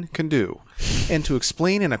woman can do. And to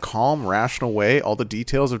explain in a calm, rational way all the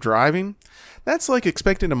details of driving, that's like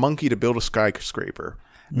expecting a monkey to build a skyscraper.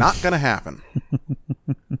 Not gonna happen.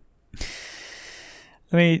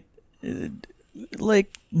 I mean,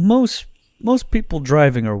 like most people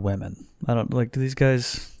driving are women. I don't like. Do these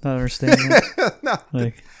guys not understand that? No,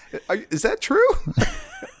 like, is that true?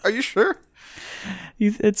 Are you sure?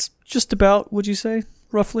 It's just about. Would you say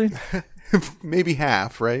roughly? Maybe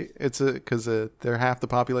half, right? It's because they're half the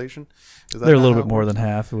population. They're a little bit more than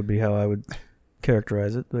half. It would be how I would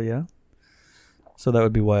characterize it, but yeah. So that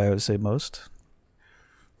would be why I would say most.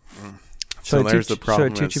 So there's the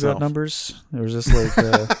problem. Should I teach you about numbers? Or is this like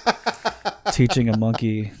teaching a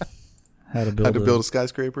monkey how to build a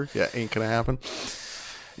skyscraper? Yeah, ain't gonna happen.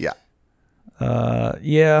 Yeah. Well,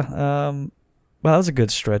 that was a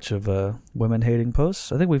good stretch of women hating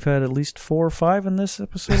posts. I think we've had at least 4 or 5 in this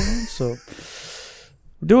episode alone, so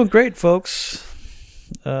we're doing great, folks.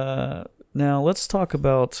 Now let's talk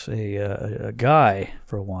about a guy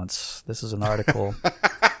for once. This is an article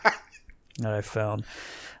that I found.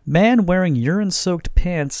 Man wearing urine-soaked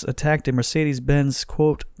pants attacked a Mercedes-Benz,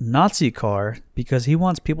 quote, Nazi car because he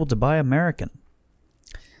wants people to buy American.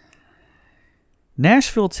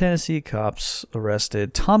 Nashville, Tennessee cops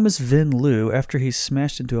arrested Thomas Vin Liu after he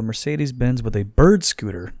smashed into a Mercedes-Benz with a bird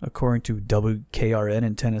scooter, according to WKRN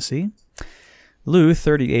in Tennessee. Liu,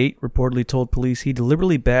 38, reportedly told police he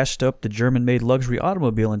deliberately bashed up the German-made luxury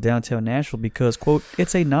automobile in downtown Nashville because, quote,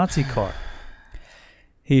 it's a Nazi car.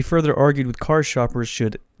 He further argued with car shoppers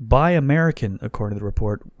should buy American, according to the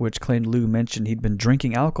report, which claimed Liu mentioned he'd been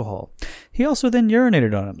drinking alcohol. He also then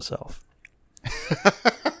urinated on himself.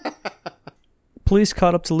 Police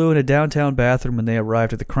caught up to Liu in a downtown bathroom when they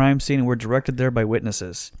arrived at the crime scene and were directed there by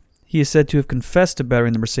witnesses. He is said to have confessed to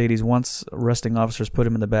battering the Mercedes once arresting officers put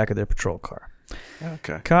him in the back of their patrol car.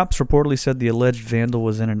 Okay. Cops reportedly said the alleged vandal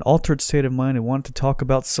was in an altered state of mind and wanted to talk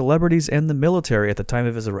about celebrities and the military at the time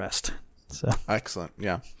of his arrest. So excellent,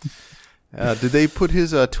 yeah. Did they put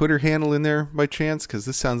his Twitter handle in there by chance? Because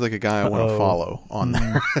this sounds like a guy I want to follow on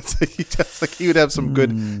there. He would have some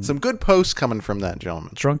good posts coming from that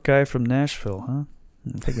gentleman. Drunk guy from Nashville, huh?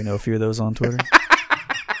 I think we know a few of those on Twitter.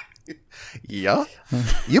 Yeah.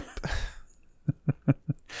 Yep.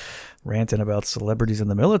 Ranting about celebrities in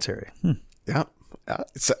the military. Yeah.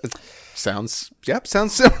 It sounds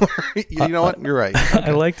similar. You know what? You're right. Okay.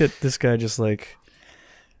 I like that this guy just like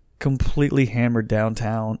completely hammered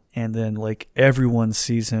downtown, and then like everyone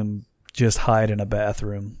sees him just hide in a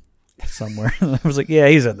bathroom somewhere. I was like, yeah,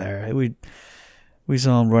 he's in there. We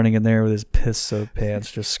saw him running in there with his piss-soaked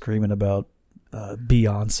pants, just screaming about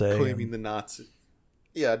Beyonce. Claiming the Nazi.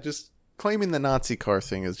 Yeah, just claiming the Nazi car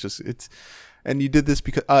thing is just and you did this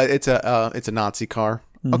because it's a Nazi car.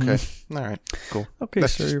 Mm-hmm. Okay, all right, cool. Okay,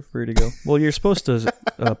 sir, you're free to go. Well, you're supposed to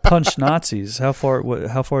punch Nazis. How far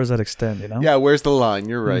does that extend? You know? Yeah, where's the line?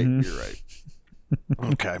 You're right. Mm-hmm. You're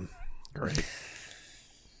right. Okay, great.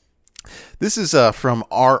 This is from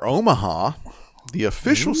our Omaha, the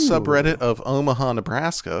official subreddit of Omaha,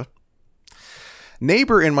 Nebraska.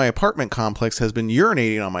 Neighbor in my apartment complex has been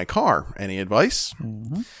urinating on my car. Any advice?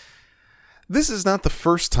 Mm-hmm. This is not the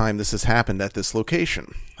first time this has happened at this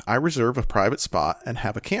location. I reserve a private spot and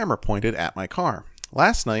have a camera pointed at my car.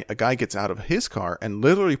 Last night, a guy gets out of his car and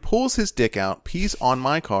literally pulls his dick out, pees on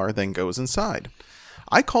my car, then goes inside.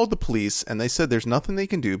 I called the police and they said there's nothing they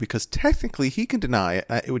can do because technically he can deny it.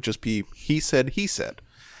 It would just be he said.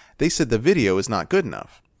 They said the video is not good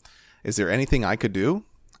enough. Is there anything I could do?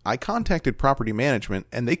 I contacted property management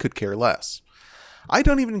and they could care less. I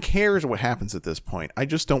don't even care what happens at this point. I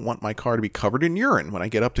just don't want my car to be covered in urine when I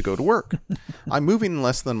get up to go to work. I'm moving in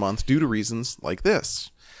less than a month due to reasons like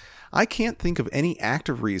this. I can't think of any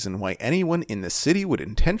active reason why anyone in the city would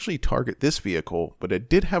intentionally target this vehicle, but it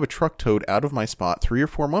did have a truck towed out of my spot 3 or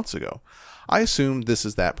 4 months ago. I assumed this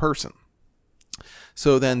is that person.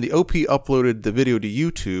 So then the OP uploaded the video to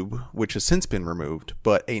YouTube, which has since been removed,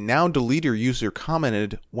 but a now deleter user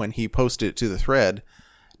commented when he posted it to the thread,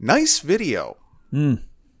 "Nice video."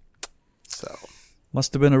 So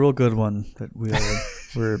must have been a real good one. That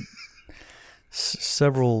we're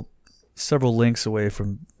several links away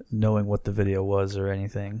from knowing what the video was or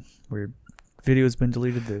anything. Where video's been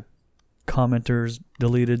deleted, the commenters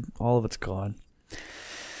deleted, all of it's gone.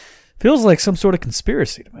 Feels like some sort of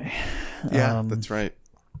conspiracy to me. Yeah, that's right.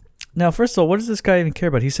 Now, first of all, what does this guy even care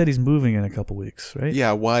about? He said he's moving in a couple weeks, right?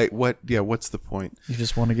 Yeah. Why? What? Yeah. What's the point? You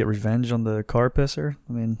just want to get revenge on the car pisser?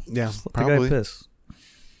 I mean, yeah, just let probably. the guy piss.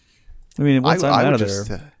 I mean, once I'm out of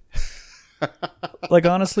there, like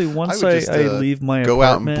honestly, once I leave my go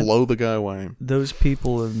apartment, out and blow the guy away. Those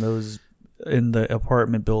people in the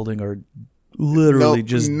apartment building are literally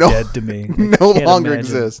dead to me. No longer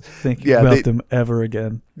exist. Thinking about them ever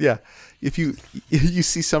again. Yeah. If you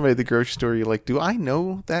see somebody at the grocery store, you're like, do I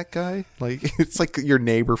know that guy? Like, it's like your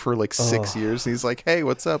neighbor for like 6 years. And he's like, hey,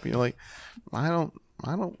 what's up? And you're like, I don't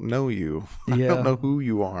know you. I don't know who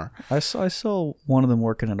you are. I saw one of them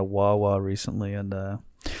working at a Wawa recently, and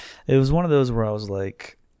it was one of those where I was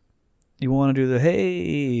like, you want to do the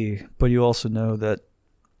hey, but you also know that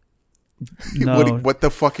no. What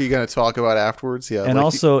the fuck are you going to talk about afterwards? Yeah. And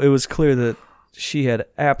also, it was clear that she had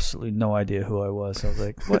absolutely no idea who I was. I was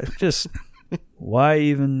like, what? Just why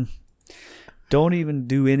even? Don't even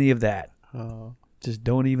do any of that. Just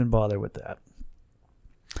don't even bother with that.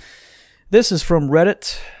 This is from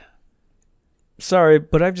Reddit. Sorry,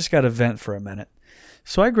 but I've just got to vent for a minute.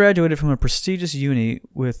 So I graduated from a prestigious uni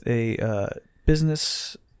with a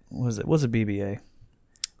business. What's a BBA?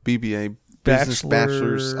 BBA.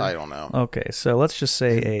 Bachelor's. I don't know. Okay, so let's just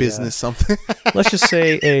say a business something. Let's just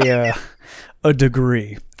say a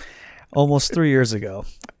degree. almost 3 years ago.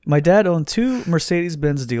 My dad owned 2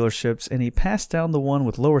 Mercedes-Benz dealerships, and he passed down the one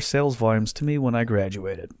with lower sales volumes to me when I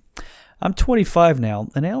graduated. I'm 25 now,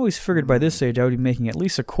 and I always figured by this age I would be making at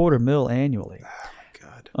least $250,000 annually. Oh, my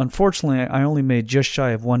God. Unfortunately, I only made just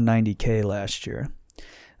shy of $190K last year.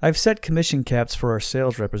 I've set commission caps for our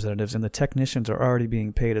sales representatives, and the technicians are already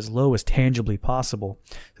being paid as low as tangibly possible,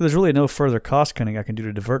 so there's really no further cost cutting I can do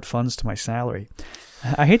to divert funds to my salary.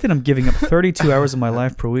 I hate that I'm giving up 32 hours of my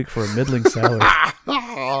life per week for a middling salary.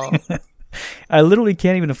 I literally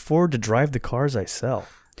can't even afford to drive the cars I sell.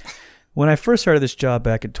 When I first started this job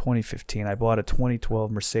back in 2015, I bought a 2012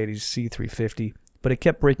 Mercedes C350, but it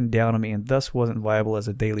kept breaking down on me and thus wasn't viable as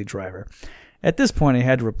a daily driver. At this point, I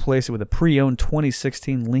had to replace it with a pre-owned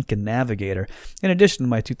 2016 Lincoln Navigator, in addition to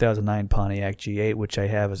my 2009 Pontiac G8, which I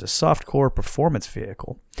have as a soft-core performance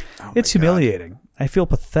vehicle. It's humiliating. I feel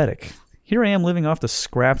pathetic. Here I am living off the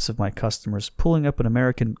scraps of my customers, pulling up an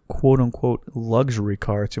American quote-unquote luxury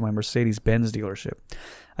car to my Mercedes-Benz dealership.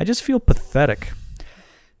 I just feel pathetic.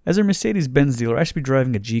 As a Mercedes-Benz dealer, I should be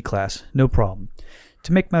driving a G-Class, no problem.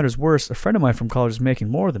 To make matters worse, a friend of mine from college is making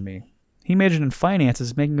more than me. He majored in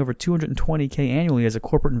finances, making over $220K annually as a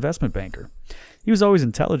corporate investment banker. He was always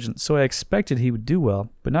intelligent, so I expected he would do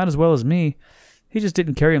well, but not as well as me. He just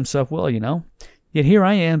didn't carry himself well, you know? Yet here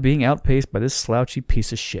I am being outpaced by this slouchy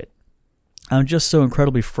piece of shit. I'm just so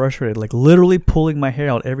incredibly frustrated, like literally pulling my hair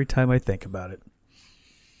out every time I think about it.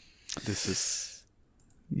 This is...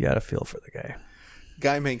 You gotta feel for the guy.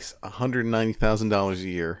 Guy makes $190,000 a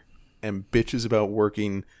year and bitches about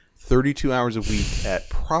working 32 hours a week at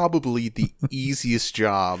probably the easiest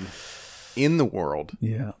job in the world.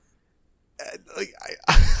 Yeah. Like,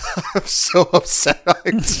 I'm so upset.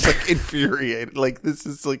 I'm just like infuriated. Like, this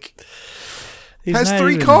is like... He's has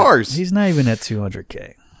 3 even, cars. He's not even at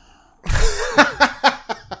 $200K.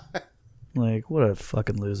 Like, what a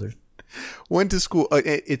fucking loser. Went to school.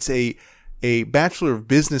 It's a Bachelor of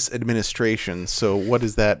Business Administration. So what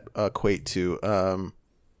does that equate to?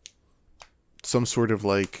 Some sort of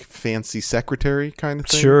like fancy secretary kind of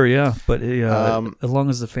thing? Sure, yeah. But as long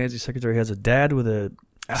as the fancy secretary has a dad with a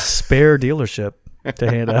spare dealership to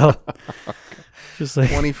hand out. Just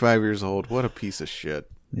like 25 years old. What a piece of shit.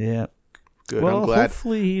 Yeah. Good. Well, I'm glad.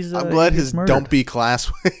 Hopefully I'm glad his murdered.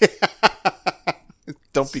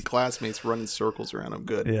 dumpy classmates running circles around him.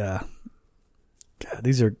 Good. Yeah.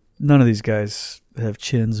 God, none of these guys have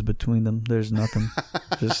chins between them. There's nothing.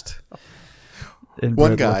 Just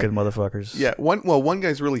one guy looking motherfuckers. Yeah. One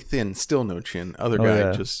guy's really thin, still no chin. Other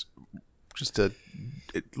guy just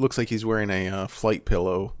it looks like he's wearing a flight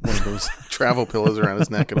pillow, one of those travel pillows around his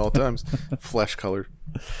neck at all times, flesh colored.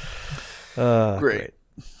 Great.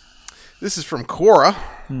 This is from Cora.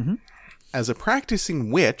 Mm-hmm. As a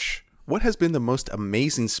practicing witch, what has been the most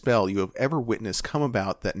amazing spell you have ever witnessed come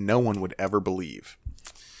about that no one would ever believe?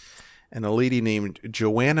 And a lady named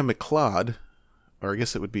Joanna McLeod, or I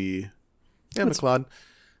guess it would be... Yeah, McLeod.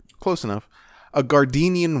 Close enough. A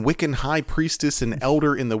Gardenian Wiccan high priestess and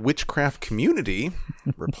elder in the witchcraft community,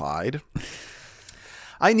 replied,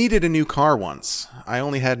 I needed a new car once. I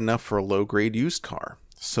only had enough for a low-grade used car.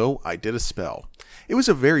 So I did a spell. It was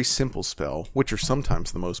a very simple spell, which are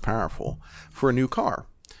sometimes the most powerful, for a new car.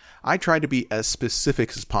 I tried to be as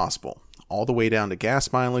specific as possible, all the way down to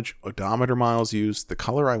gas mileage, odometer miles used, the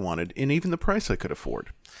color I wanted, and even the price I could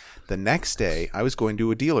afford. The next day, I was going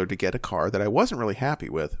to a dealer to get a car that I wasn't really happy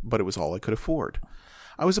with, but it was all I could afford.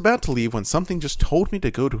 I was about to leave when something just told me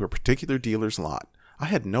to go to a particular dealer's lot. I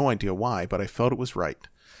had no idea why, but I felt it was right.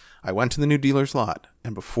 I went to the new dealer's lot,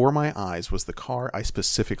 and before my eyes was the car I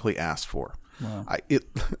specifically asked for. Wow.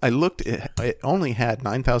 I looked, it only had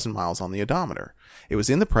 9,000 miles on the odometer. It was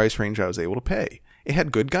in the price range I was able to pay. It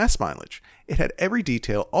had good gas mileage. It had every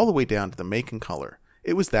detail all the way down to the make and color.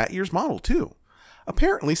 It was that year's model, too.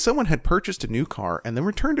 Apparently, someone had purchased a new car and then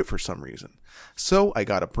returned it for some reason. So I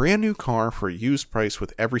got a brand new car for a used price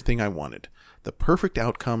with everything I wanted. The perfect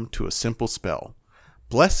outcome to a simple spell.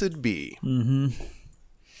 Blessed be. Mm-hmm.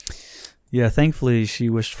 Yeah, thankfully she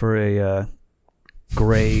wished for a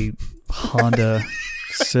gray Honda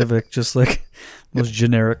Civic, just like the most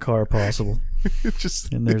generic car possible.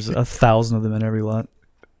 And there's 1,000 of them in every lot.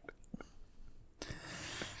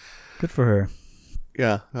 Good for her.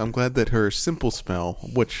 Yeah, I'm glad that her simple spell,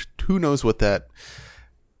 which who knows what that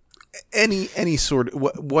any sort of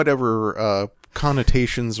whatever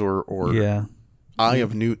connotations or yeah. Eye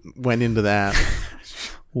of Newt went into that.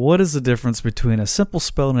 What is the difference between a simple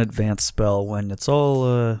spell and an advanced spell when it's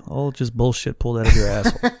all just bullshit pulled out of your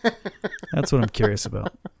asshole? That's what I'm curious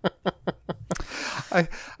about. I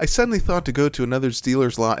suddenly thought to go to another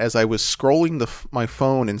dealer's lot as I was scrolling my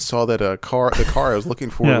phone and saw that the car I was looking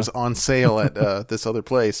for was on sale at this other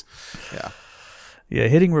place. Yeah. Yeah,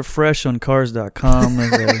 hitting refresh on cars.com,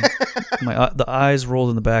 the eyes rolled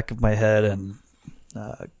in the back of my head and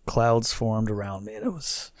clouds formed around me. And it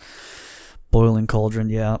was boiling cauldron,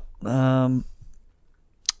 yeah. That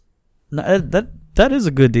is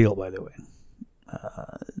a good deal, by the way.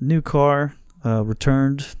 New car,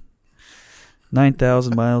 returned,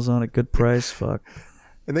 9,000 miles on it, good price, fuck.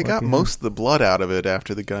 And they got most of the blood out of it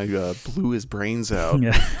after the guy blew his brains out.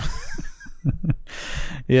 Yeah.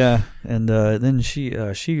 Yeah, and then she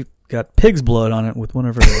got pig's blood on it with one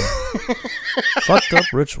of her fucked up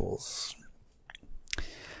rituals.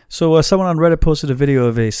 So someone on Reddit posted a video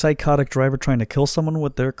of a psychotic driver trying to kill someone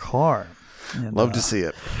with their car. And, love to see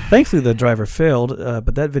it. Thankfully, the driver failed,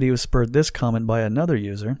 but that video spurred this comment by another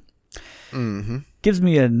user. Mm-hmm. Gives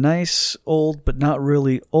me a nice old, but not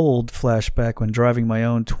really old flashback when driving my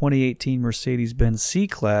own 2018 Mercedes-Benz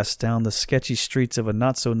C-Class down the sketchy streets of a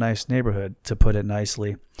not-so-nice neighborhood, to put it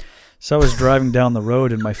nicely. So I was driving down the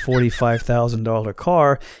road in my $45,000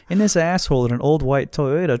 car, and this asshole in an old white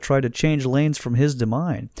Toyota tried to change lanes from his to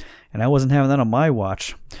mine, and I wasn't having that on my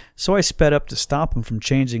watch. So I sped up to stop him from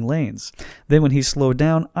changing lanes. Then when he slowed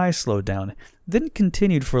down, I slowed down. Then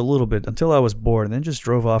continued for a little bit until I was bored, and then just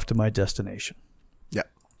drove off to my destination.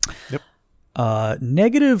 Yep.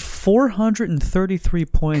 Negative 433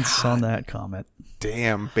 points on that comment.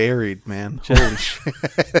 Damn, buried, man. Holy shit.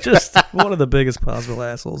 Just one of the biggest possible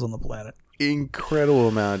assholes on the planet. Incredible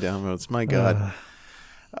amount of downvotes. My God.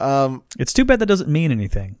 It's too bad that doesn't mean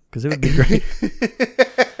anything, because it would be great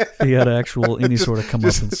if he had any sort of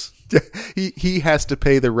comeuppance. He has to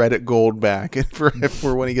pay the Reddit gold back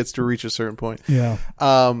for when he gets to reach a certain point. Yeah.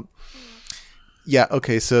 Yeah.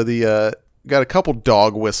 Okay. So got a couple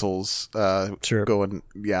dog whistles sure. going.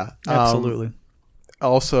 Yeah. Absolutely.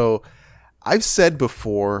 Also, I've said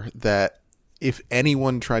before that if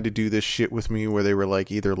anyone tried to do this shit with me where they were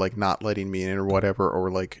like either like not letting me in or whatever, or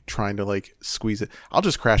like trying to like squeeze it, I'll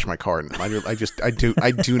just crash my car. I do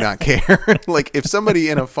not care. Like if somebody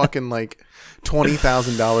in a fucking like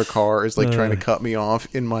 $20,000 car is like trying to cut me off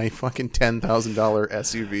in my fucking $10,000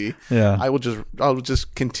 SUV, yeah, I'll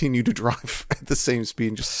just continue to drive at the same speed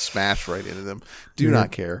and just smash right into them. Do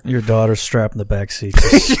not care. Your daughter's strapped in the back seat,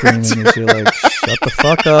 just screaming, and you're like, "Shut the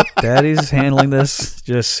fuck up! Daddy's handling this."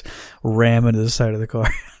 Just ram into the side of the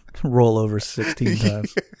car, roll over 16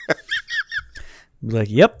 times. Be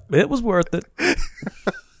like, "Yep, it was worth it."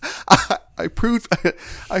 I proved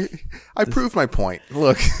my point.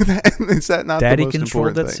 Look, is that not Daddy the most controlled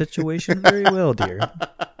important that thing? situation very well, dear.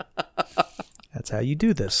 That's how you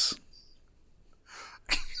do this.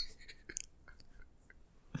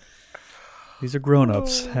 These are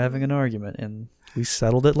grown-ups having an argument, and we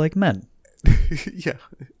settled it like men. Yeah.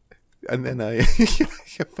 And then I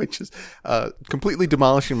just completely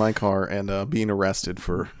demolishing my car and being arrested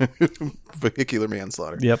for vehicular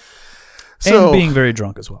manslaughter. Yep. So, and being very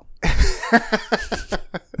drunk as well.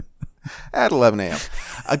 At 11 a.m.,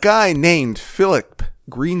 a guy named Philip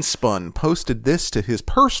Greenspun posted this to his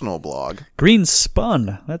personal blog.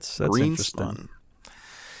 Greenspun. That's interesting. Greenspun.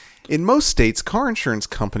 In most states, car insurance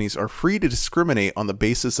companies are free to discriminate on the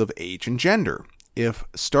basis of age and gender. If,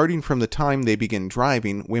 starting from the time they begin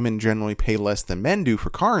driving, women generally pay less than men do for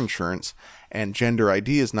car insurance, and gender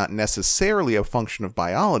ID is not necessarily a function of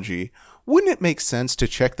biology, wouldn't it make sense to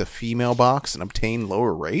check the female box and obtain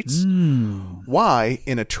lower rates? Why,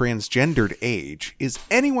 in a transgendered age, is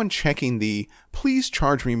anyone checking the "please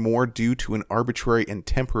charge me more due to an arbitrary and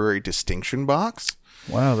temporary distinction" box?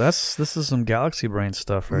 Wow, this is some galaxy brain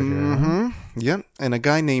stuff right here. Yep. And a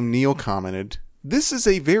guy named Neil commented, "This is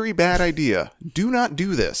a very bad idea. Do not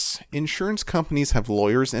do this. Insurance companies have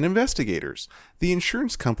lawyers and investigators. The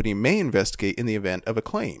insurance company may investigate in the event of a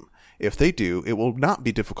claim. If they do, it will not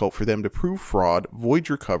be difficult for them to prove fraud, void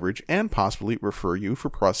your coverage, and possibly refer you for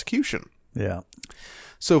prosecution." Yeah.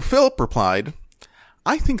 So Philip replied,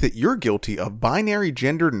 "I think that you're guilty of binary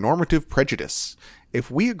gender normative prejudice. If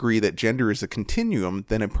we agree that gender is a continuum,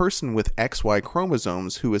 then a person with XY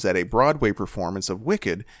chromosomes who is at a Broadway performance of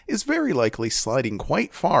Wicked is very likely sliding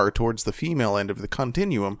quite far towards the female end of the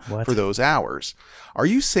continuum for those hours. Are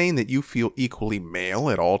you saying that you feel equally male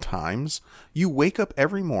at all times? You wake up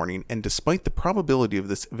every morning and, despite the probability of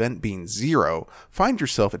this event being 0, find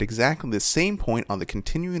yourself at exactly the same point on the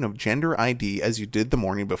continuum of gender ID as you did the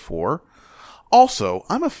morning before? Also,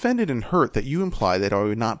 I'm offended and hurt that you imply that I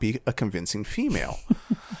would not be a convincing female.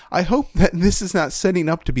 I hope that this is not setting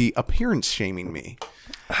up to be appearance shaming me."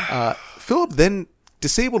 Philip then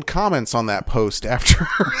disabled comments on that post after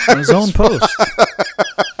on his own post.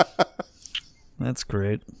 That's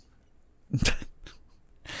great.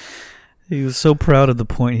 He was so proud of the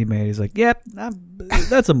point he made. He's like, "Yep,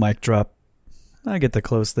 that's a mic drop. I get to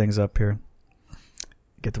close things up here.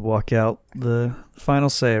 Get to walk out the final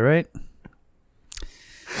say, right?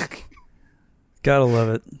 Gotta love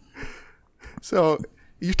it." So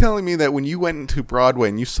you're telling me that when you went into Broadway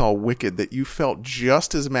and you saw Wicked, that you felt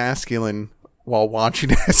just as masculine while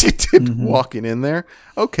watching it as you did walking in there?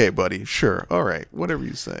 Okay, buddy. Sure. All right. Whatever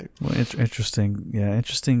you say. Well, interesting. Yeah,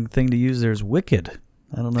 interesting thing to use there is wicked.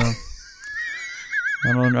 I don't know.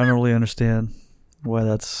 I don't really understand why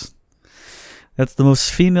that's the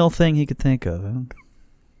most female thing he could think of. Huh?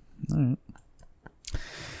 All right.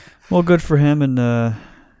 Well, good for him, and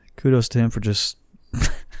kudos to him for just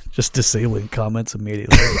disabling comments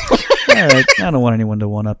immediately. All right, I don't want anyone to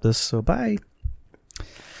one-up this, so bye.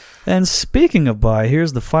 And speaking of bye,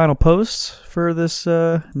 here's the final post for this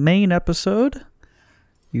main episode.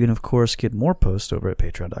 You can, of course, get more posts over at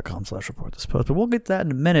patreon.com/reportthispost, but we'll get to that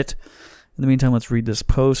in a minute. In the meantime, let's read this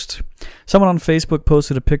post. Someone on Facebook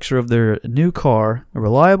posted a picture of their new car, a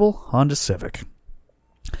reliable Honda Civic.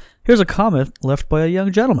 Here's a comment left by a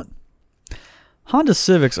young gentleman. Honda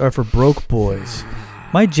Civics are for broke boys.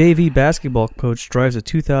 My JV basketball coach drives a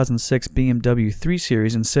 2006 BMW 3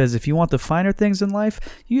 Series and says if you want the finer things in life,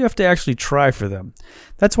 you have to actually try for them.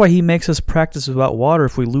 That's why he makes us practice without water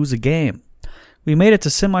if we lose a game. We made it to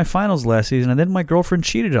semifinals last season, and then my girlfriend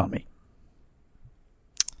cheated on me.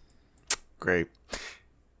 Great.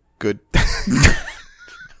 Good.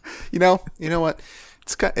 You know what?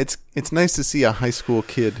 It's nice to see a high school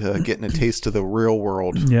kid getting a taste of the real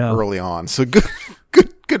world early on. So good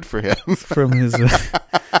for him. From his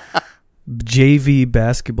JV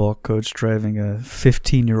basketball coach driving a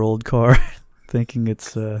 15-year-old car, thinking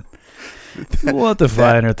it's what the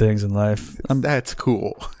finer things in life. That's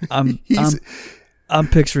cool. I'm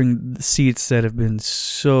picturing seats that have been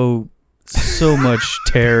so much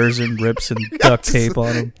tears and rips and duct tape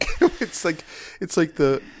on them. It's like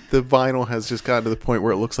the vinyl has just gotten to the point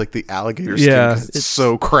where it looks like the alligator skin. Yeah, it's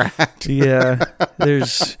so cracked. Yeah,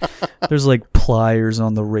 there's like pliers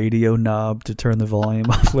on the radio knob to turn the volume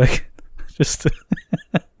up. Like just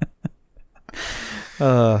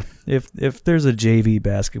if there's a JV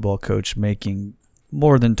basketball coach making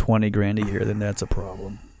more than $20,000 a year, then that's a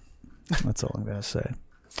problem. That's all I'm gonna say.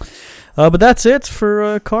 But that's it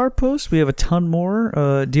for car posts. We have a ton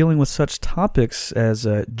more dealing with such topics as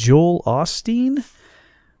Joel Osteen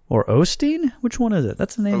or Osteen. Which one is it?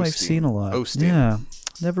 That's a name Osteen. I've seen a lot. Osteen. Yeah,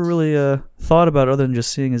 never really thought about it other than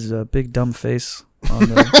just seeing his big dumb face on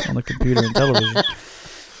the computer and television.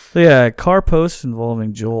 So yeah, car posts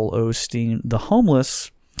involving Joel Osteen, the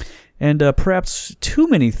homeless, and perhaps too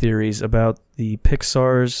many theories about the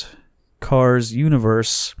Pixar's Cars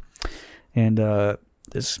universe. And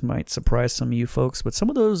this might surprise some of you folks, but some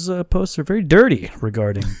of those posts are very dirty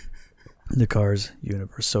regarding the Cars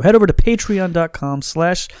universe. So head over to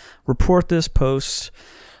patreon.com/reportthispost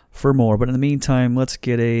for more. But in the meantime, let's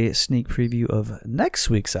get a sneak preview of next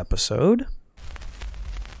week's episode.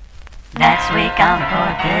 Next week I'll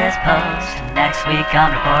report this post. Next week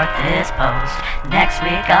I'll report this post. Next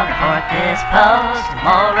week I'll report this post.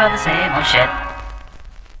 More of the same old shit.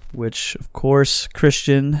 Which, of course,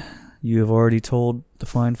 Christian, you have already told the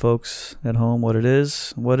fine folks at home what it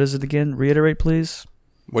is. What is it again? Reiterate, please.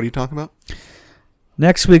 What are you talking about?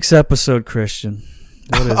 Next week's episode, Christian.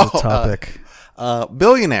 What is the topic?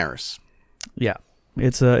 Billionaires. Yeah,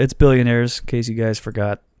 it's billionaires. In case you guys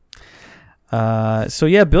forgot. So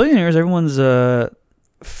yeah, billionaires. Everyone's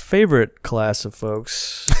favorite class of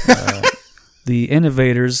folks. The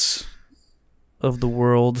innovators of the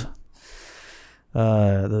world.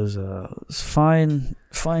 Those fine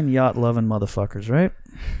yacht loving motherfuckers, right?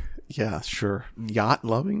 Yeah, sure. Yacht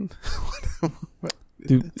loving?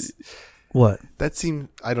 Dude, what? That seems,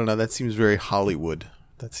 I don't know, that seems very Hollywood.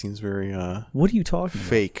 That seems very what are you talking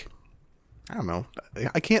fake. About? I don't know.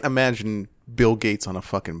 I can't imagine Bill Gates on a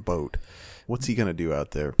fucking boat. What's he gonna do out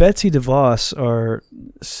there? Betsy DeVos, our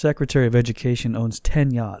Secretary of Education, owns 10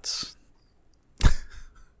 yachts.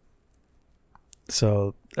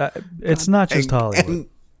 So it's not just Hollywood. And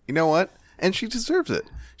you know what? And she deserves it.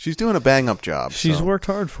 She's doing a bang-up job. She's worked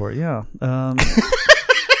hard for it, yeah.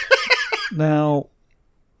 Now,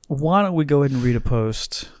 why don't we go ahead and read a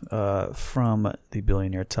post from the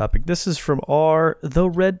billionaire topic. This is from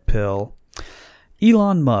The Red Pill.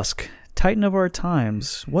 Elon Musk, titan of our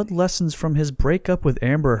times. What lessons from his breakup with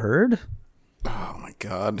Amber Heard? Oh, my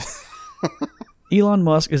God. Elon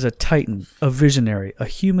Musk is a titan, a visionary, a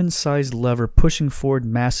human-sized lever pushing forward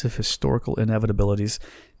massive historical inevitabilities,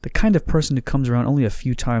 the kind of person who comes around only a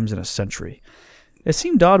few times in a century. It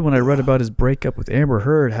seemed odd when I read about his breakup with Amber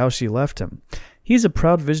Heard, how she left him. He's a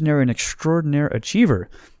proud visionary and extraordinary achiever,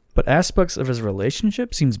 but aspects of his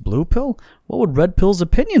relationship seems blue pill? What would Red Pill's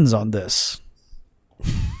opinions on this?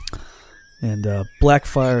 And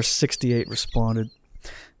Blackfire68 responded,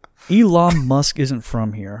 Elon Musk isn't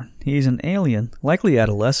from here. He's an alien, likely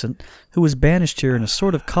adolescent, who was banished here in a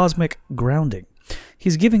sort of cosmic grounding.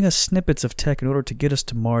 He's giving us snippets of tech in order to get us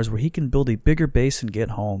to Mars where he can build a bigger base and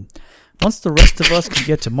get home. Once the rest of us can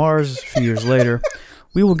get to Mars a few years later,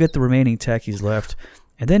 we will get the remaining tech he's left,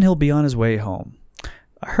 and then he'll be on his way home.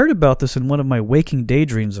 I heard about this in one of my waking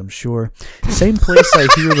daydreams, I'm sure. Same place I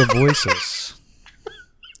hear the voices.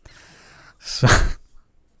 So,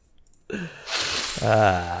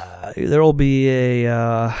 there will be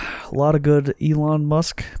a lot of good Elon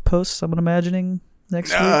Musk posts, I'm imagining,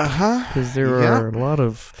 next week. Because there are a lot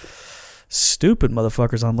of stupid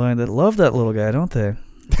motherfuckers online that love that little guy, don't they?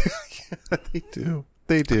 Yeah, they do.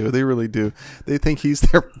 They do. They really do. They think he's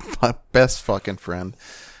their best fucking friend.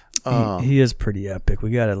 He is pretty epic.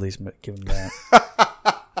 We got to at least give him that.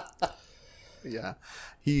 Yeah.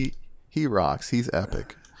 He rocks. He's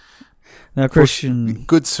epic. Now, Christian.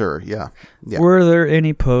 Good sir. Yeah. Were there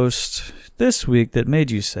any posts this week that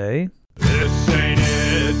made you say, This ain't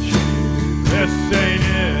it, Chief. This ain't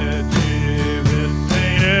it, Chief. This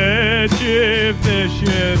ain't it, Chief. This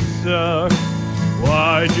shit sucks.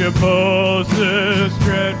 Why'd you post this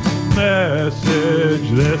dreadful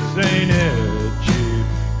message? This ain't it, Chief.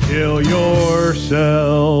 Kill yourself.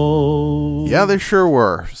 Yeah, they sure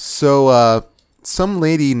were. So, some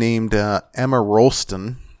lady named Emma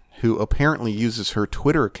Rolston, who apparently uses her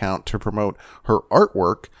Twitter account to promote her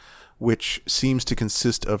artwork, which seems to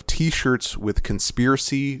consist of T-shirts with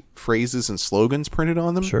conspiracy phrases and slogans printed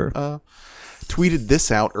on them, tweeted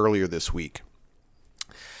this out earlier this week.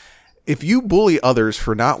 If you bully others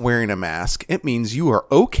for not wearing a mask, it means you are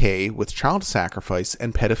okay with child sacrifice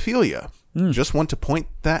and pedophilia. Just want to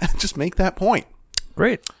just make that point.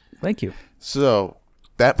 Great. Thank you. So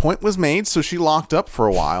that point was made, so she locked up for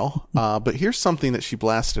a while. But here's something that she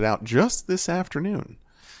blasted out just this afternoon.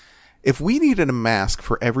 If we needed a mask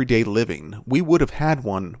for everyday living, we would have had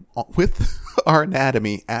one with our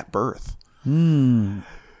anatomy at birth.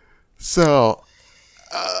 So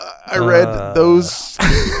I read those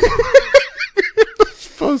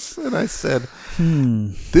posts and I said,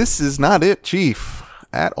 this is not it, Chief,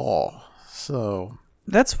 at all. So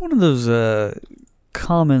that's one of those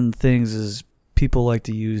common things is people like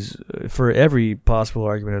to use for every possible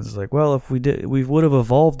argument. It's like, well, if we did, we would have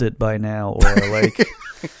evolved it by now, or like,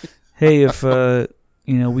 hey, if we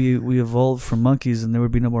evolved from monkeys and there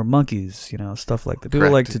would be no more monkeys, stuff like that. People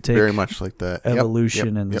correct. like to take very much like that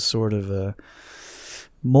evolution and sort of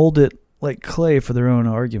mold it like clay for their own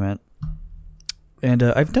argument. And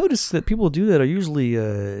I've noticed that people who do that are usually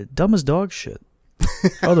dumb as dog shit.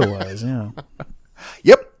 Otherwise, yeah.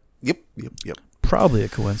 Yep. Probably a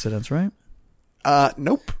coincidence, right?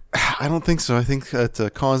 Nope. I don't think so. I think it's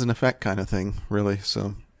a cause and effect kind of thing, really.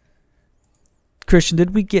 So, Christian,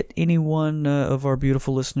 did we get anyone of our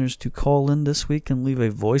beautiful listeners to call in this week and leave a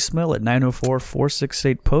voicemail at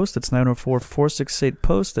 904-468-POST? That's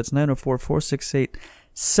 904-468-POST. That's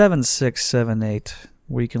 904-468-7678,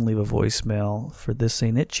 where you can leave a voicemail for This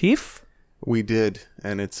Ain't It, Chief? We did,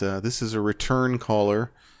 and it's this is a return caller.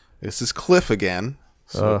 This is Cliff again.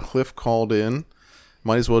 So Cliff called in.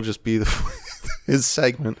 Might as well just be his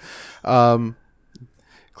segment.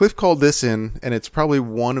 Cliff called this in, and it's probably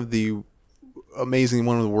one of the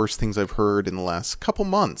worst things I've heard in the last couple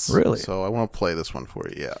months. Really? So I want to play this one for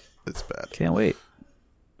you. Yeah, it's bad. Can't wait.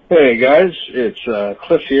 Hey guys, it's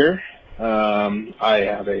Cliff here. I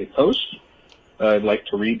have a post I'd like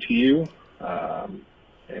to read to you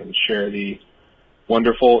and share the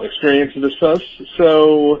wonderful experience of this post.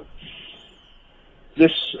 So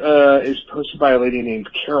this is posted by a lady named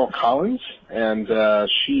Carol Collins, and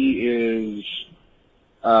she is,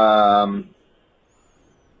 let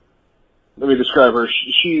me describe her.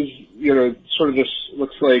 She's, sort of this,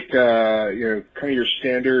 looks like, kind of your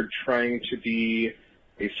standard trying to be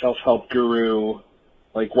a self-help guru,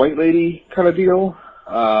 like white lady kind of deal.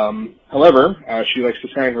 However, she likes to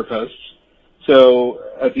sign her posts. So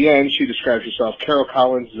at the end, she describes herself. Carol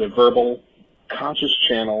Collins is a verbal, conscious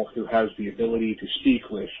channel who has the ability to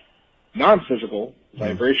speak with non-physical,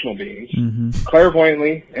 vibrational beings,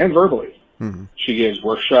 clairvoyantly and verbally. Mm-hmm. She gives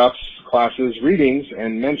workshops, classes, readings,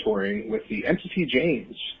 and mentoring with the Entity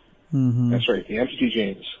Janes. Mm-hmm. That's right, the Entity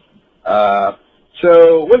Janes.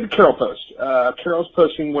 So what did Carol post? Carol's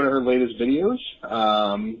posting one of her latest videos,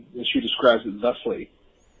 and she describes it thusly.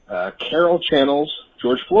 Carol channels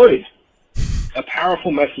George Floyd. A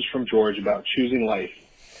powerful message from George about choosing life,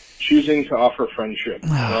 choosing to offer friendship,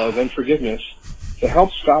 love, and forgiveness to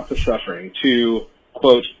help stop the suffering, to,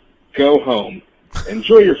 quote, go home,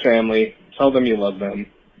 enjoy your family, tell them you love them,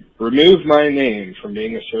 remove my name from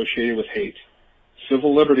being associated with hate.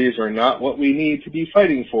 Civil liberties are not what we need to be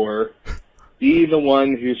fighting for. Be the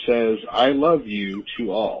one who says, I love you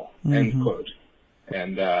to all, end quote.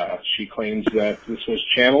 And she claims that this was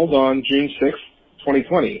channeled on June 6th,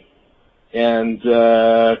 2020. And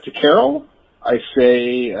to Carol, I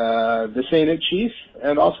say, this ain't it, Chief,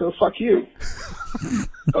 and also fuck you.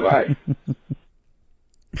 Bye-bye.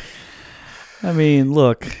 I mean,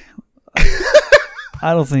 look,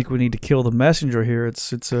 I don't think we need to kill the messenger here.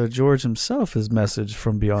 It's George himself. His message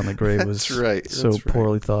from beyond the grave was so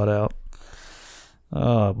poorly thought out.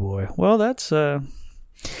 Oh, boy. Well, that's, as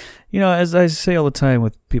I say all the time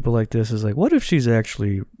with people like this, is like, what if she's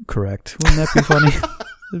actually correct? Wouldn't that be funny?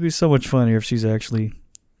 It'd be so much funnier if she's actually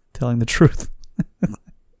telling the truth.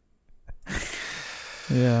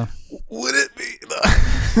 Yeah. Would it be,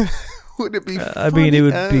 though? Would it be funny? I mean, it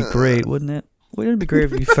would be great, wouldn't it? Wouldn't it be great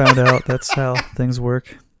if you found out that's how things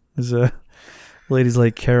work? Is ladies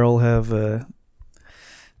like Carol have a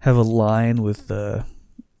line with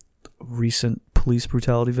recent police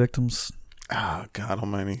brutality victims? Oh, God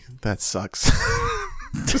almighty. That sucks.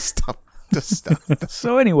 Just stop.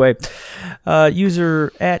 So anyway,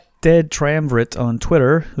 user @DeadTriumvirate on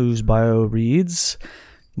Twitter, whose bio reads,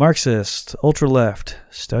 Marxist, ultra-left,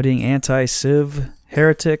 studying anti-civ,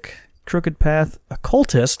 heretic, crooked path,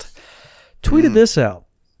 occultist, tweeted this out.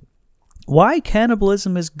 Why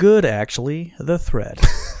cannibalism is good, actually, the thread.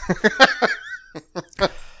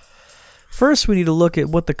 First, we need to look at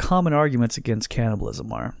what the common arguments against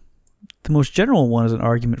cannibalism are. The most general one is an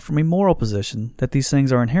argument from a moral position that these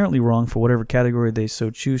things are inherently wrong for whatever category they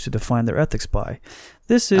so choose to define their ethics by.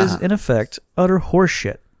 This is, in effect, utter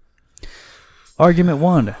horseshit. Argument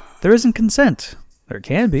 1. There isn't consent. There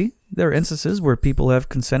can be. There are instances where people have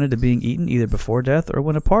consented to being eaten either before death or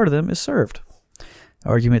when a part of them is served.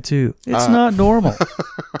 Argument 2. It's not normal.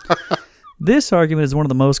 This argument is one of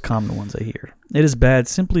the most common ones I hear. It is bad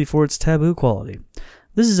simply for its taboo quality.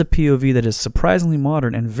 This is a POV that is surprisingly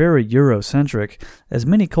modern and very Eurocentric, as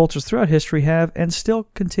many cultures throughout history have and still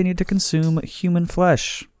continue to consume human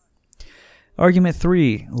flesh. Argument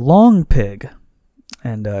 3. Long pig.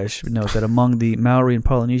 And I should note that among the Maori and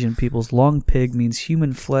Polynesian peoples, long pig means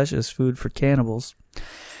human flesh as food for cannibals.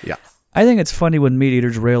 Yeah. I think it's funny when meat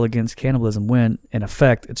eaters rail against cannibalism when, in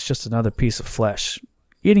effect, it's just another piece of flesh.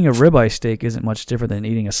 Eating a ribeye steak isn't much different than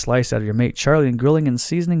eating a slice out of your mate Charlie and grilling and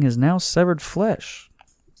seasoning his now severed flesh.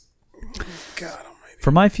 God almighty.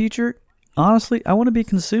 For my future, honestly, I want to be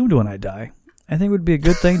consumed when I die. I think it would be a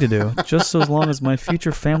good thing to do, just so as long as my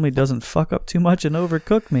future family doesn't fuck up too much and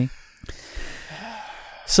overcook me.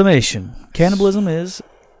 Summation. Cannibalism is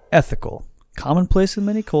ethical, commonplace in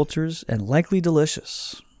many cultures, and likely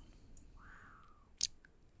delicious.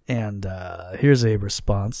 And here's a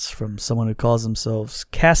response from someone who calls themselves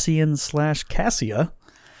Cassian/Cassia.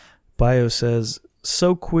 Bio says,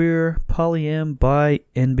 so queer, polyam, bi,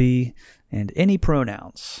 NB, and any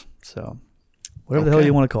pronouns. So, whatever the hell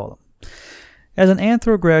you want to call them. As an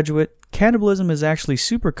anthro graduate, cannibalism is actually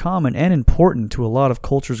super common and important to a lot of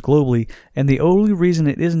cultures globally, and the only reason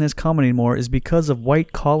it isn't as common anymore is because of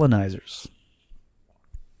white colonizers.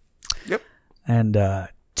 Yep. And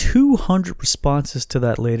 200 responses to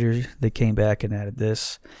that later, they came back and added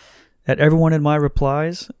this. At everyone in my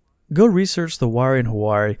replies, go research the Wari and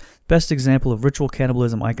Hawaii, best example of ritual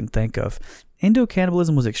cannibalism I can think of.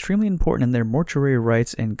 Indo-cannibalism was extremely important in their mortuary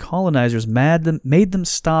rites, and colonizers made them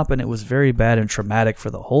stop, and it was very bad and traumatic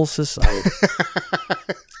for the whole society.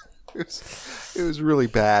 It was really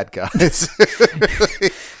bad, guys.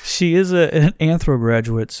 She is an anthro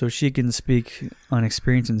graduate, so she can speak on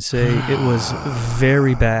experience and say it was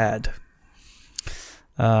very bad.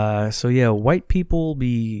 So yeah, white people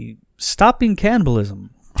be stopping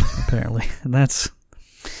cannibalism, apparently, and that's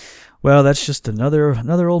just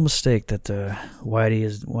another old mistake that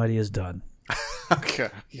Whitey has done. Okay.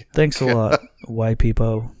 Yeah. Thanks a lot, white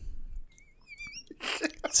people.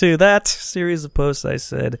 To that series of posts, I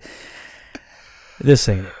said, this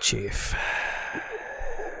ain't it, Chief.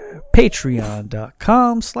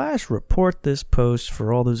 Patreon.com/report this post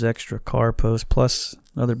for all those extra car posts, plus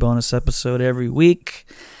another bonus episode every week.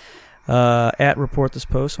 At Report This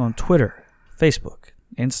Post on Twitter, Facebook,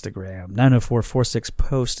 Instagram.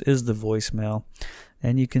 90446-POST is the voicemail.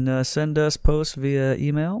 And you can send us posts via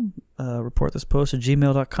email,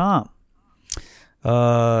 reportthispost@gmail.com.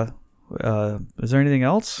 Is there anything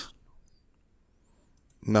else?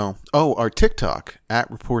 No. Oh, our TikTok,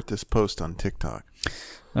 @ReportThisPost on TikTok.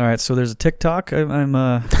 All right, so there's a TikTok.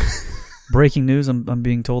 I'm breaking news. I'm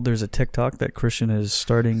being told there's a TikTok that Christian is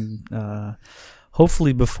starting,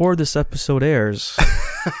 hopefully before this episode airs.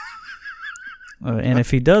 And if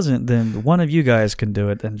he doesn't, then one of you guys can do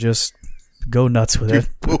it and just go nuts with it.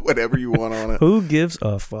 Put whatever you want on it. Who gives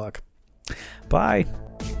a fuck? Bye.